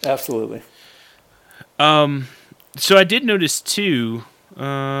absolutely. So I did notice too.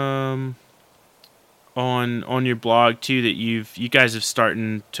 On your blog too that you guys have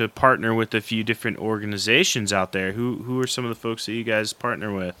started to partner with a few different organizations out there. Who are some of the folks that you guys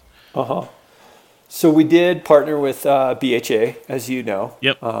partner with? So we did partner with BHA, as you know.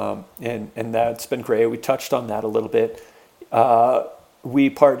 Yep. And that's been great. We touched on that a little bit. We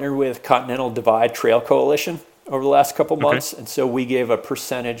partnered with Continental Divide Trail Coalition over the last couple months, and so we gave a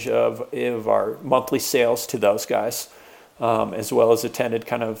percentage of our monthly sales to those guys. As well as attended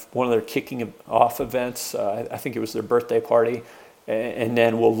kind of one of their kicking off events. I think it was their birthday party. And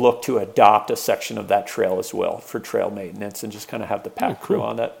then we'll look to adopt a section of that trail as well for trail maintenance and just kind of have the pack crew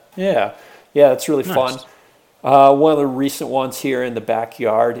on that. Yeah, it's really fun. One of the recent ones here in the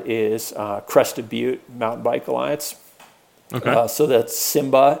backyard is Crested Butte Mountain Bike Alliance. So that's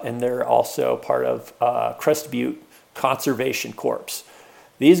Simba, and they're also part of Crested Butte Conservation Corps.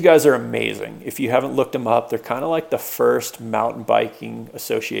 These guys are amazing. If you haven't looked them up, they're kind of like the first mountain biking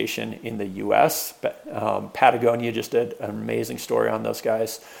association in the U.S. Patagonia just did an amazing story on those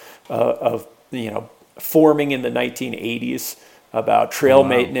guys of forming in the 1980s about trail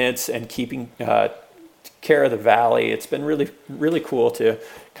maintenance and keeping care of the valley. It's been really, really cool to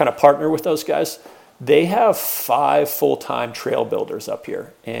kind of partner with those guys. They have 5 full-time trail builders up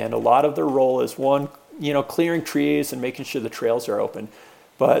here, and a lot of their role is one, clearing trees and making sure the trails are open.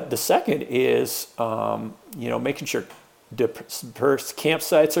 But the second is, making sure dispersed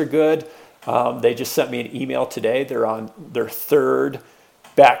campsites are good. They just sent me an email today. They're on their 3rd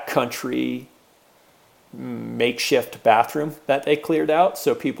backcountry makeshift bathroom that they cleared out.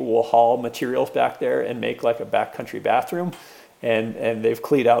 So people will haul materials back there and make like a backcountry bathroom. And they've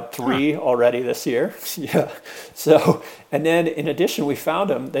cleaned out 3 already this year. Yeah. So, and then in addition, we found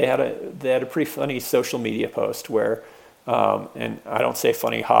them. They had a pretty funny social media post where. And I don't say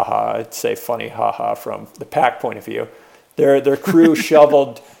funny haha, I'd say funny haha from the pack point of view. Their crew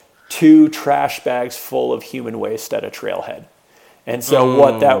shoveled 2 trash bags full of human waste at a trailhead. And so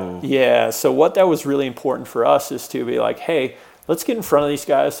what that was really important for us is to be like, hey, let's get in front of these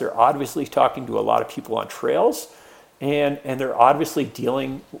guys. They're obviously talking to a lot of people on trails, and they're obviously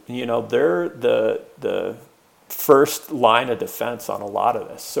dealing, they're the first line of defense on a lot of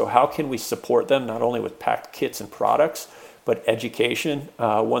this. So how can we support them not only with packed kits and products, but education?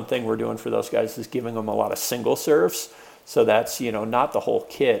 One thing we're doing for those guys is giving them a lot of single serves. So that's, not the whole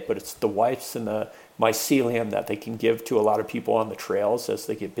kit, but it's the wipes and the mycelium that they can give to a lot of people on the trails as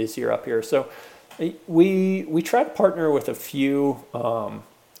they get busier up here. So we try to partner with a few of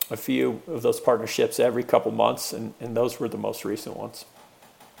those partnerships every couple months, and those were the most recent ones.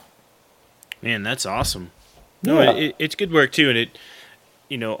 Man, that's awesome. No, it's good work too, and it,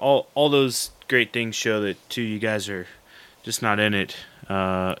 all those great things show that too. You guys are just not in it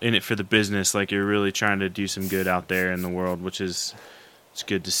for the business. Like you're really trying to do some good out there in the world, which is it's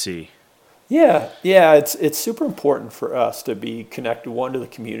good to see. Yeah, it's super important for us to be connected, one, to the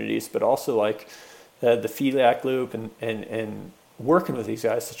communities, but also like the feedback loop and working with these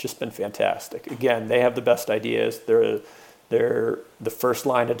guys has just been fantastic. Again, they have the best ideas. They're the first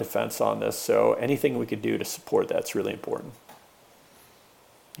line of defense on this. So anything we could do to support that's really important.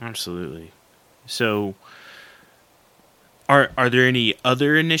 Absolutely. So are there any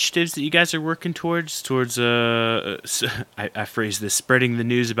other initiatives that you guys are working towards I phrased this, spreading the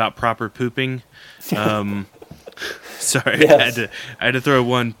news about proper pooping? Sorry, yes. I had to throw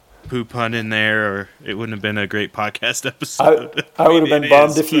one poop pun in there, or it wouldn't have been a great podcast episode. I would have been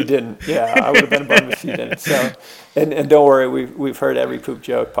bummed if you didn't. Yeah, I would have been bummed if you didn't. So, and don't worry, we've heard every poop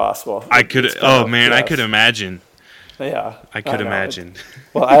joke possible. I could. Oh man, yes. I could imagine. Yeah, I could imagine.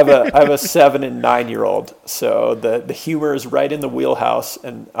 Well, I have a 7 and 9-year-old, so the humor is right in the wheelhouse,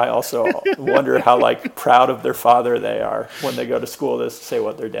 and I also wonder how like proud of their father they are when they go to school to say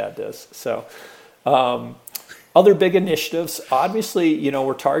what their dad does. So, other big initiatives, obviously,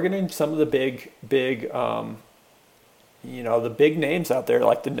 we're targeting some of the big, the big names out there,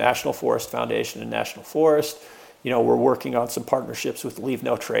 like the National Forest Foundation and National Forest. We're working on some partnerships with Leave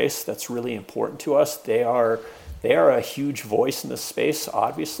No Trace. That's really important to us. They are a huge voice in this space,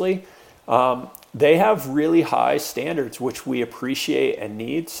 obviously. They have really high standards, which we appreciate and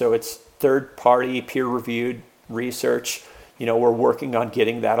need. So it's third-party, peer-reviewed research. We're working on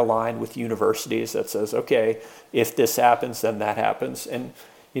getting that aligned with universities that says, okay, if this happens, then that happens. And,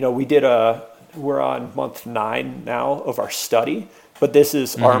 we're on month 9 now of our study, but this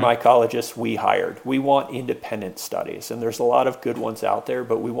is our mycologists we hired. We want independent studies, and there's a lot of good ones out there,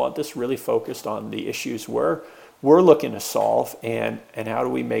 but we want this really focused on the issues we're looking to solve and how do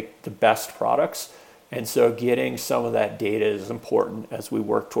we make the best products. And so getting some of that data is important as we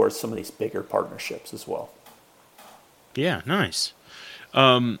work towards some of these bigger partnerships as well. Yeah, nice.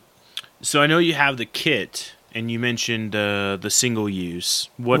 So I know you have the kit, and you mentioned the single use.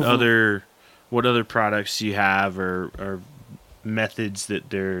 What other products do you have or methods that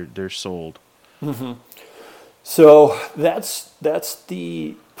they're sold? So that's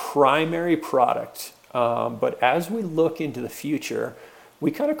the primary product. But as we look into the future,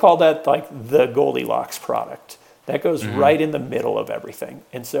 we kind of call that like the Goldilocks product. That goes right in the middle of everything.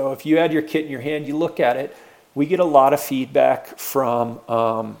 And so if you had your kit in your hand, you look at it, we get a lot of feedback from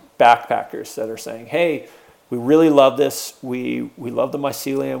backpackers that are saying, hey, we really love this. We love the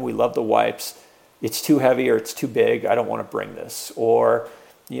mycelium. We love the wipes. It's too heavy or it's too big. I don't want to bring this. Or,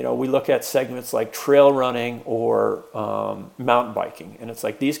 we look at segments like trail running or mountain biking. And it's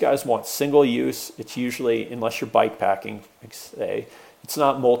like these guys want single use. It's usually, unless you're bike packing, say, it's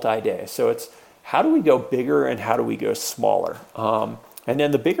not multi-day. So it's how do we go bigger and how do we go smaller? And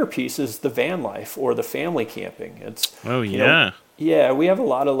then the bigger piece is the van life or the family camping. It's we have a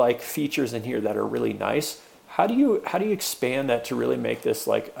lot of like features in here that are really nice. How do you expand that to really make this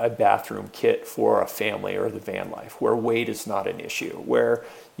like a bathroom kit for a family or the van life where weight is not an issue, where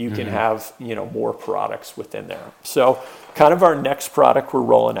you can have more products within there. So kind of our next product we're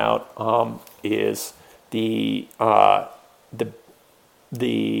rolling out is the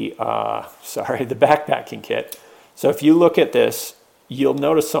backpacking kit. So if you look at this, you'll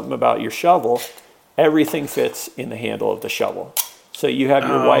notice something about your shovel. Everything fits in the handle of the shovel. So you have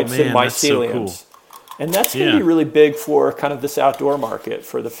your wipes and myceliums. That's so cool. And that's going to be really big for kind of this outdoor market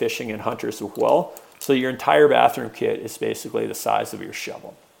for the fishing and hunters as well. So your entire bathroom kit is basically the size of your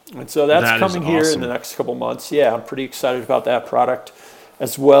shovel. And so that's coming here in the next couple months. Yeah, I'm pretty excited about that product.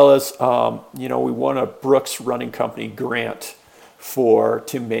 As well as, we won a Brooks Running Company grant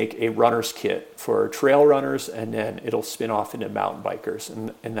to make a runner's kit for trail runners, and then it'll spin off into mountain bikers.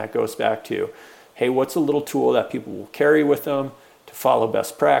 And that goes back to, hey, what's a little tool that people will carry with them to follow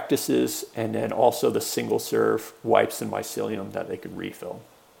best practices, and then also the single serve wipes and mycelium that they could refill.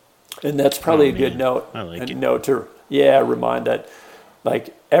 And that's probably a good note. I like it. Note to remind that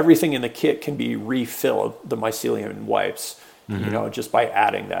like everything in the kit can be refilled, the mycelium and wipes, just by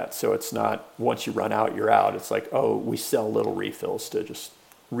adding that. So it's not once you run out, you're out. It's like, oh, we sell little refills to just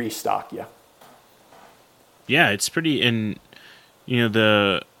restock you. Yeah, it's pretty, and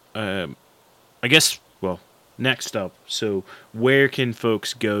next up, so where can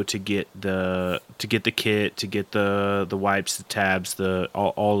folks go to get the kit, to get the wipes, the tabs,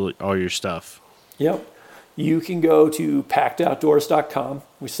 all your stuff? Yep. You can go to packedoutdoors.com.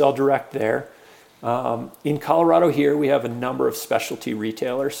 We sell direct there. In Colorado here, we have a number of specialty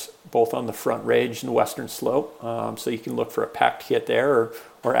retailers, both on the Front Range and the Western Slope. So you can look for a packed kit there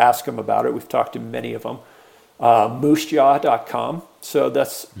or ask them about it. We've talked to many of them. Moosejaw.com. So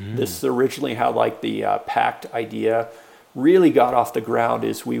this is originally how like the packed idea really got off the ground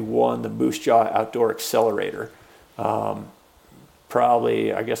is we won the Moose Jaw Outdoor Accelerator.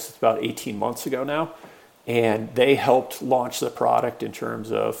 Probably, I guess it's about 18 months ago now. And they helped launch the product in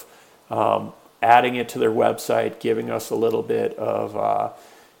terms of adding it to their website, giving us a little bit of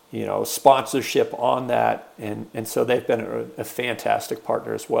sponsorship on that. And so they've been a fantastic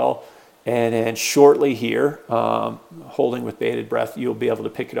partner as well. And then shortly here, Holding with Bated Breath, you'll be able to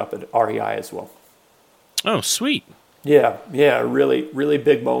pick it up at REI as well. Oh, sweet. Yeah, really, really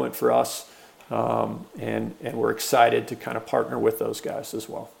big moment for us. And we're excited to kind of partner with those guys as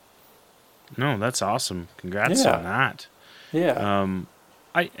well. No, that's awesome. Congrats on that. Yeah.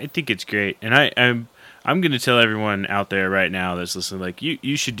 I think it's great. And I'm going to tell everyone out there right now that's listening, like,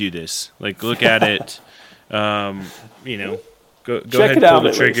 you should do this. Like, look at it. Go ahead and pull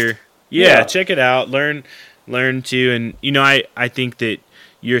the trigger. Yeah, check it out. Learn to, and I think that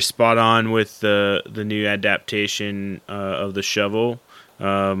you're spot on with the new adaptation of the shovel.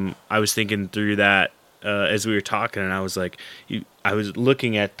 I was thinking through that as we were talking, and I was like, I was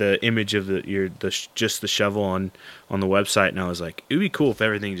looking at the image of just the shovel on the website, and I was like, it would be cool if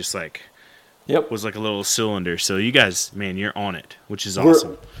everything just like was like a little cylinder. So you guys, man, you're on it, which is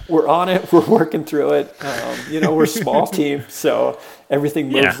awesome. We're on it. We're working through it. We're a small team, so everything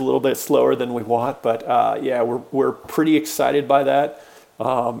moves a little bit slower than we want. But we're pretty excited by that,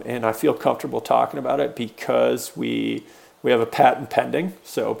 and I feel comfortable talking about it because we have a patent pending.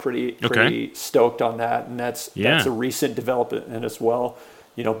 So pretty stoked on that, and that's a recent development as well.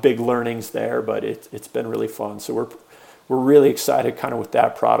 Big learnings there, but it's been really fun. So we're really excited kind of with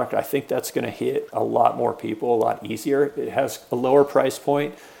that product. I think that's going to hit a lot more people a lot easier. It has a lower price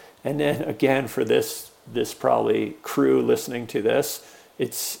point. And then again, for this probably crew listening to this,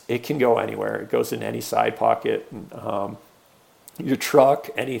 it can go anywhere. It goes in any side pocket, your truck,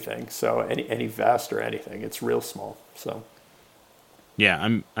 anything. So any vest or anything. It's real small. So yeah,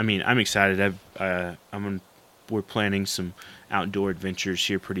 I'm excited. We're planning some outdoor adventures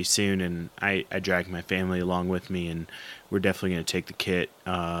here pretty soon, and I dragged my family along with me, and we're definitely going to take the kit.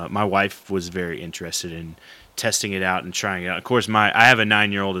 My wife was very interested in testing it out and trying it out. Of course, I have a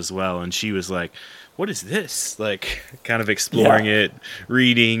 9-year-old as well, and she was like, what is this? Like, kind of exploring it,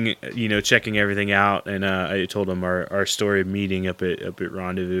 reading, checking everything out. And I told them our story of meeting up at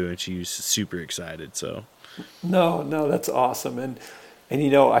Rendezvous, and she was super excited. So no, that's awesome. And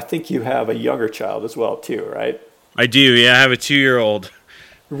I think you have a younger child as well too, right? I do. Yeah, I have a 2-year-old.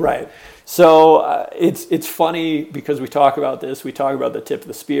 Right. So it's funny because we talk about this. We talk about the tip of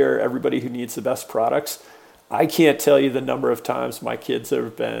the spear. Everybody who needs the best products. I can't tell you the number of times my kids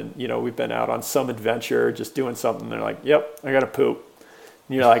have been, we've been out on some adventure, just doing something. They're like, yep, I got to poop.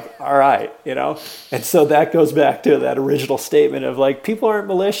 And you're like, all right, And so that goes back to that original statement of like, people aren't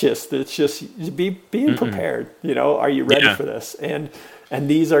malicious. It's just being prepared. Are you ready for this? And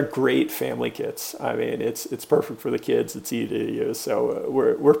these are great family kits. I mean, it's perfect for the kids. It's easy to use. So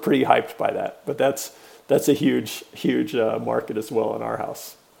we're pretty hyped by that. But that's a huge market as well in our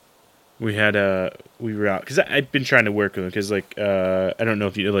house. We were out because I've been trying to work with them because I don't know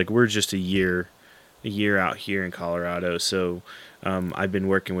if you we're just a year out here in Colorado, so I've been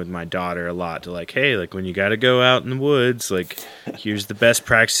working with my daughter a lot to hey, when you got to go out in the woods, here's the best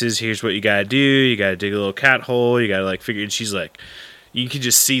practices, here's what you got to do, you got to dig a little cat hole, you got to figure. And she's like, you can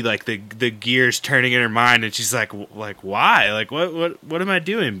just see the gears turning in her mind, and she's like why, what am I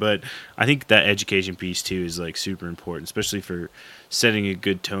doing? But I think that education piece too is super important, especially for setting a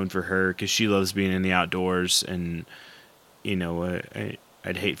good tone for her, because she loves being in the outdoors. And I'd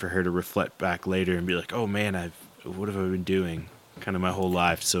hate for her to reflect back later and be like, oh man, what have I been doing kind of my whole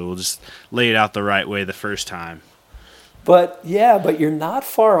life? So we'll just lay it out the right way the first time. But you're not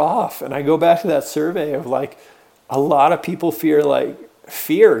far off. And I go back to that survey of a lot of people fear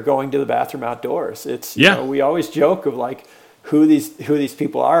going to the bathroom outdoors. It's we always joke of who these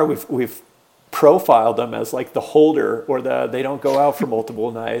people are. We've profiled them as the holder, or they don't go out for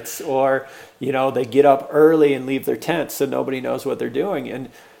multiple nights, or they get up early and leave their tent so nobody knows what they're doing.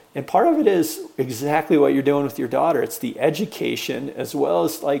 And part of it is exactly what you're doing with your daughter. It's the education, as well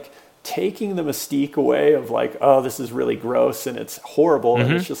as taking the mystique away of oh, this is really gross and it's horrible.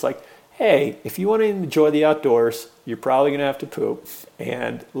 Mm-hmm. And it's just hey, if you want to enjoy the outdoors, you're probably going to have to poop,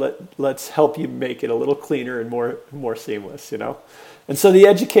 and let's help you make it a little cleaner and more seamless, And so the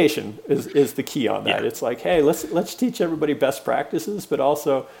education is the key on that. Yeah. It's hey, let's teach everybody best practices, but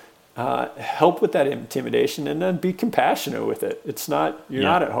also help with that intimidation, and then be compassionate with it. It's not you're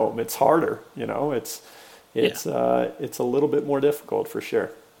not at home. It's harder. It's a little bit more difficult for sure.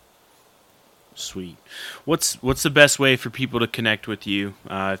 Sweet. What's the best way for people to connect with you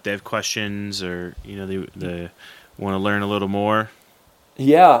if they have questions, or they want to learn a little more?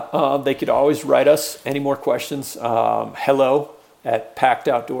 Yeah, they could always write us any more questions.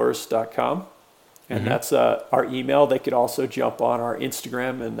 hello@packedoutdoors.com. And that's our email. They could also jump on our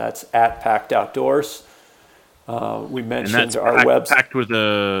Instagram, and that's @packedoutdoors. We mentioned our website. Packed with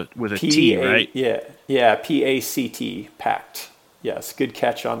a T, right? Yeah, PACT, packed. Yes, good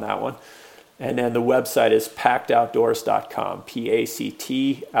catch on that one. And then the website is packedoutdoors.com,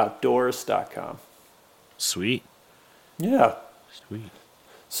 PACT outdoors.com. Sweet. Yeah. Sweet.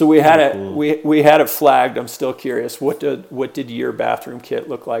 So we had Cool. we had it flagged. I'm still curious. What did your bathroom kit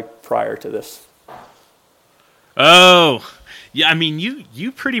look like prior to this? Oh, yeah. I mean,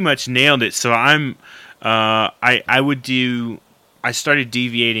 you pretty much nailed it. So I started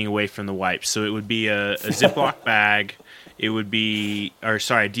deviating away from the wipes. So it would be a Ziploc bag. It would be,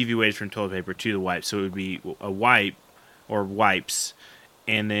 I deviated from toilet paper to the wipes. So it would be a wipe or wipes,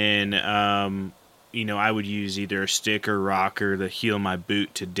 and then I would use either a stick or rock or the heel of my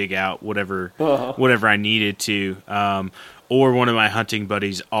boot to dig out whatever I needed to. Or one of my hunting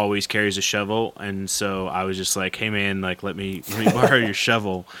buddies always carries a shovel, and so I was just like, "Hey man, like let me borrow your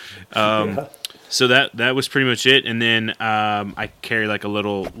shovel." So that was pretty much it. And then I carry like a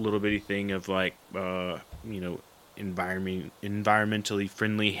little bitty thing of like environmentally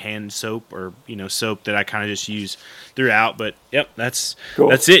friendly hand soap, or soap that I kind of just use throughout. But yep, that's cool.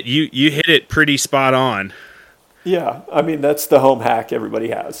 That's it. You hit it pretty spot on. Yeah, I mean, that's the home hack everybody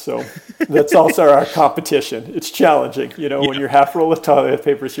has. So that's also our competition. It's challenging, when your half roll of toilet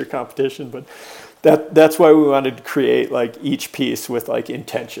paper is your competition. But that's why we wanted to create like each piece with like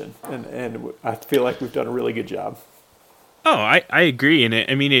intention. And I feel like we've done a really good job. Oh, I agree. And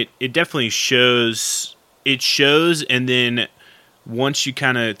it definitely shows. It shows. And then once you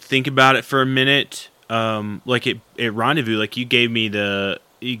kind of think about it for a minute, like at Rendezvous, like you gave me that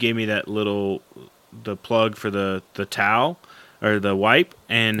little, the plug for the towel or the wipe,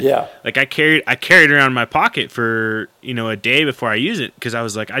 and like I carried it around in my pocket for a day before I use it, because I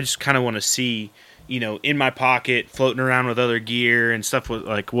was like, I just kind of want to see in my pocket floating around with other gear and stuff, with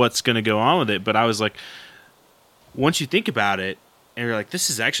like what's going to go on with it. But I was like, once you think about it and you're like, this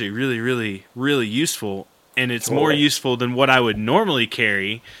is actually really really really useful, and it's more useful than what I would normally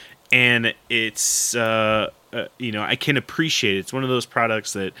carry, and it's I can appreciate it. It's one of those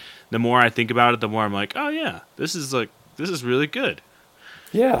products that the more I think about it, the more I'm like, oh yeah, this is really good.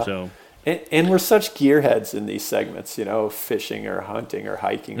 Yeah. So, and we're such gearheads in these segments, fishing or hunting or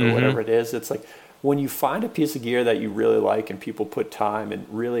hiking or whatever it is. It's like when you find a piece of gear that you really like and people put time and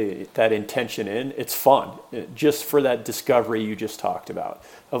really that intention in, it's fun. Just for that discovery you just talked about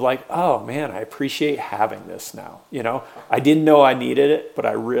of like, oh man, I appreciate having this now. I didn't know I needed it, but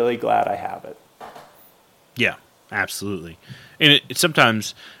I'm really glad I have it. Yeah, absolutely. And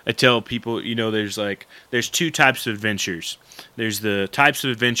sometimes I tell people, there's two types of adventures. There's the types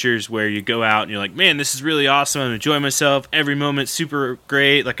of adventures where you go out and you're like, man, this is really awesome. I'm enjoying myself. Every moment's super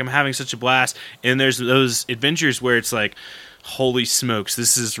great. Like I'm having such a blast. And there's those adventures where it's like, holy smokes,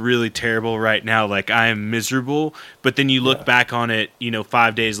 this is really terrible right now. Like I am miserable. But then you look back on it,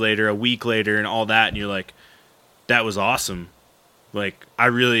 5 days later, a week later and all that. And you're like, that was awesome. Like I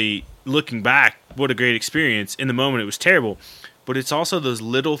really, looking back, what a great experience. In the moment, it was terrible. But it's also those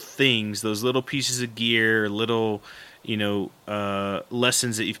little things, those little pieces of gear, little,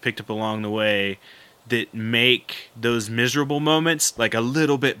 lessons that you've picked up along the way that make those miserable moments like a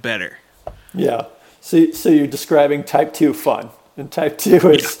little bit better. Yeah. So you're describing type 2 fun. And type 2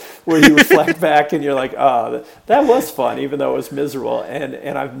 is where you reflect back and you're like, oh, that was fun, even though it was miserable.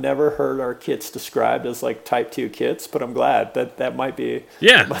 And I've never heard our kits described as like type 2 kits, but I'm glad that might be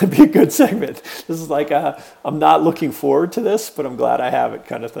a good segment. This is like, I'm not looking forward to this, but I'm glad I have it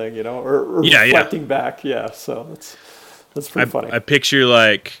kind of thing, or reflecting back. Yeah. So that's pretty funny. I picture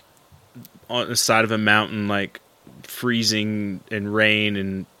like on the side of a mountain, like freezing and rain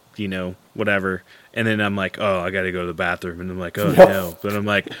and, whatever. And then I'm like, oh, I got to go to the bathroom. And I'm like, oh, no. But I'm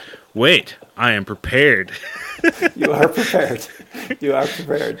like, wait, I am prepared. You are prepared. You are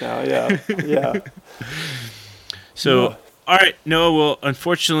prepared now. Yeah. Yeah. So, all right, Noah, well,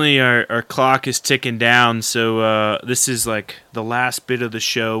 unfortunately, our clock is ticking down. So this is like the last bit of the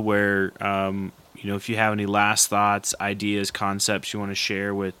show where, if you have any last thoughts, ideas, concepts you want to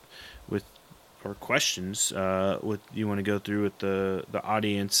share with or questions you want to go through with the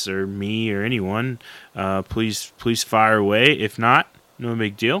audience or me or anyone, please fire away. If not, no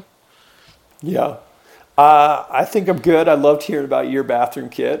big deal. Yeah. I think I'm good. I loved hearing about your bathroom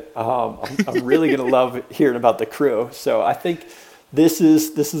kit. I'm really going to love hearing about the crew. So I think this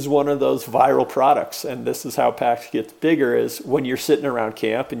is one of those viral products, and this is how PAX gets bigger, is when you're sitting around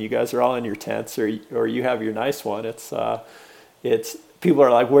camp and you guys are all in your tents, or you have your nice one. It's people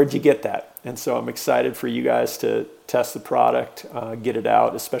are like, where'd you get that? And so I'm excited for you guys to test the product, get it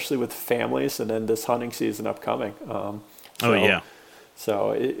out, especially with families, and then this hunting season upcoming.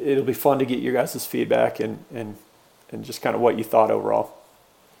 So it'll be fun to get your guys' feedback and just kind of what you thought overall.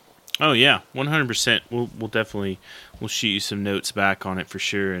 Oh yeah, 100%. We'll definitely shoot you some notes back on it for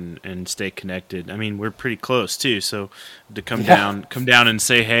sure, and stay connected. I mean, we're pretty close too, so to come down and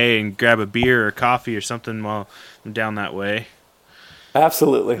say hey and grab a beer or coffee or something while I'm down that way.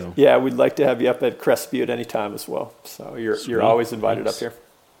 Absolutely. So. Yeah, we'd like to have you up at Crestview at any time as well. So you're always invited up here.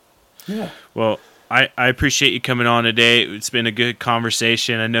 Yeah. Well, I appreciate you coming on today. It's been a good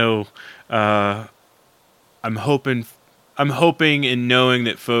conversation. I know I'm hoping and knowing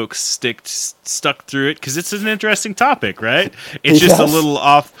that folks stuck through it, because it's an interesting topic, right? It's just a little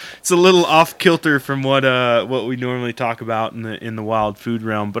off. It's a little off kilter from what we normally talk about in the wild food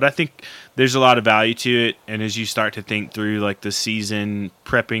realm. But I think there's a lot of value to it. And as you start to think through like the season,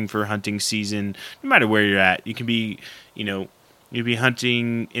 prepping for hunting season, no matter where you're at, you can be, you'd be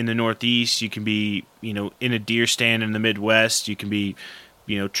hunting in the Northeast. You can be, in a deer stand in the Midwest. You can be,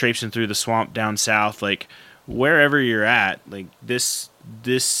 traipsing through the swamp down south, like. Wherever you're at, like this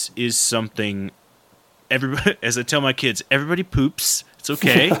is something everybody, as I tell my kids, everybody poops. It's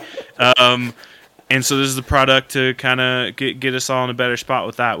okay. And so this is the product to kind of get us all in a better spot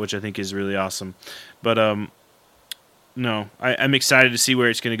with that, which I think is really awesome. But no, I'm excited to see where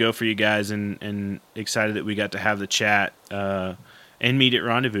it's going to go for you guys, and excited that we got to have the chat and meet at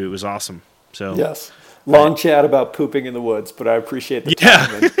Rendezvous. It was awesome. So yes. Long chat about pooping in the woods, but I appreciate the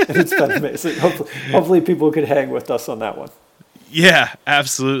time, and it's been amazing. Hopefully people could hang with us on that one. Yeah,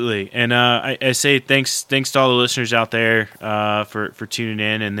 absolutely. And I say thanks to all the listeners out there for tuning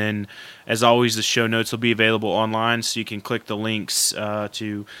in. And then, as always, the show notes will be available online, so you can click the links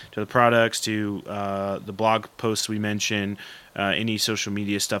to the products, to the blog posts we mentioned. Any social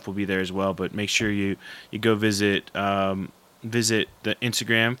media stuff will be there as well. But make sure you go visit the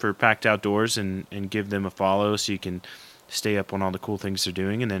Instagram for Packed Outdoors and give them a follow, so you can stay up on all the cool things they're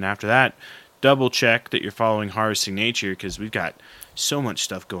doing. And then after that, double check that you're following Harvesting Nature, because we've got so much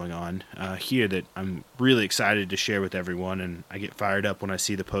stuff going on here that I'm really excited to share with everyone, and I get fired up when I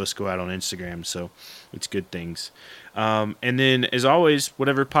see the posts go out on Instagram, so it's good things. And then, as always,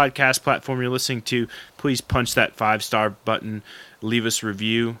 whatever podcast platform you're listening to, please punch that 5-star button, leave us a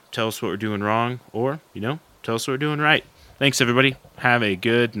review, tell us what we're doing wrong, or, tell us what we're doing right. Thanks, everybody. Have a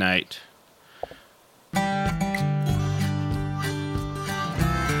good night.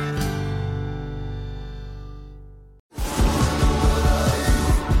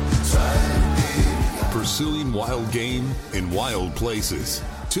 Pursuing wild game in wild places.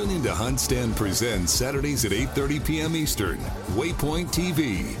 Tune in to Hunt Stand Presents Saturdays at 8:30 p.m. Eastern. Waypoint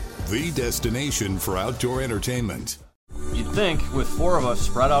TV, the destination for outdoor entertainment. You'd think, with 4 of us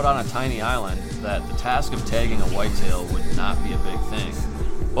spread out on a tiny island, that the task of tagging a whitetail would not be a big thing.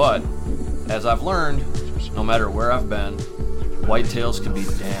 But, as I've learned, no matter where I've been, whitetails can be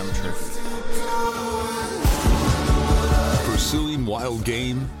damn tricky. Pursuing wild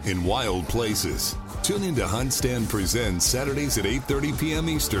game in wild places. Tune in to Hunt Stand Presents Saturdays at 8:30 p.m.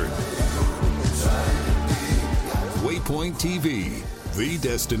 Eastern. Waypoint TV, the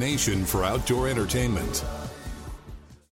destination for outdoor entertainment.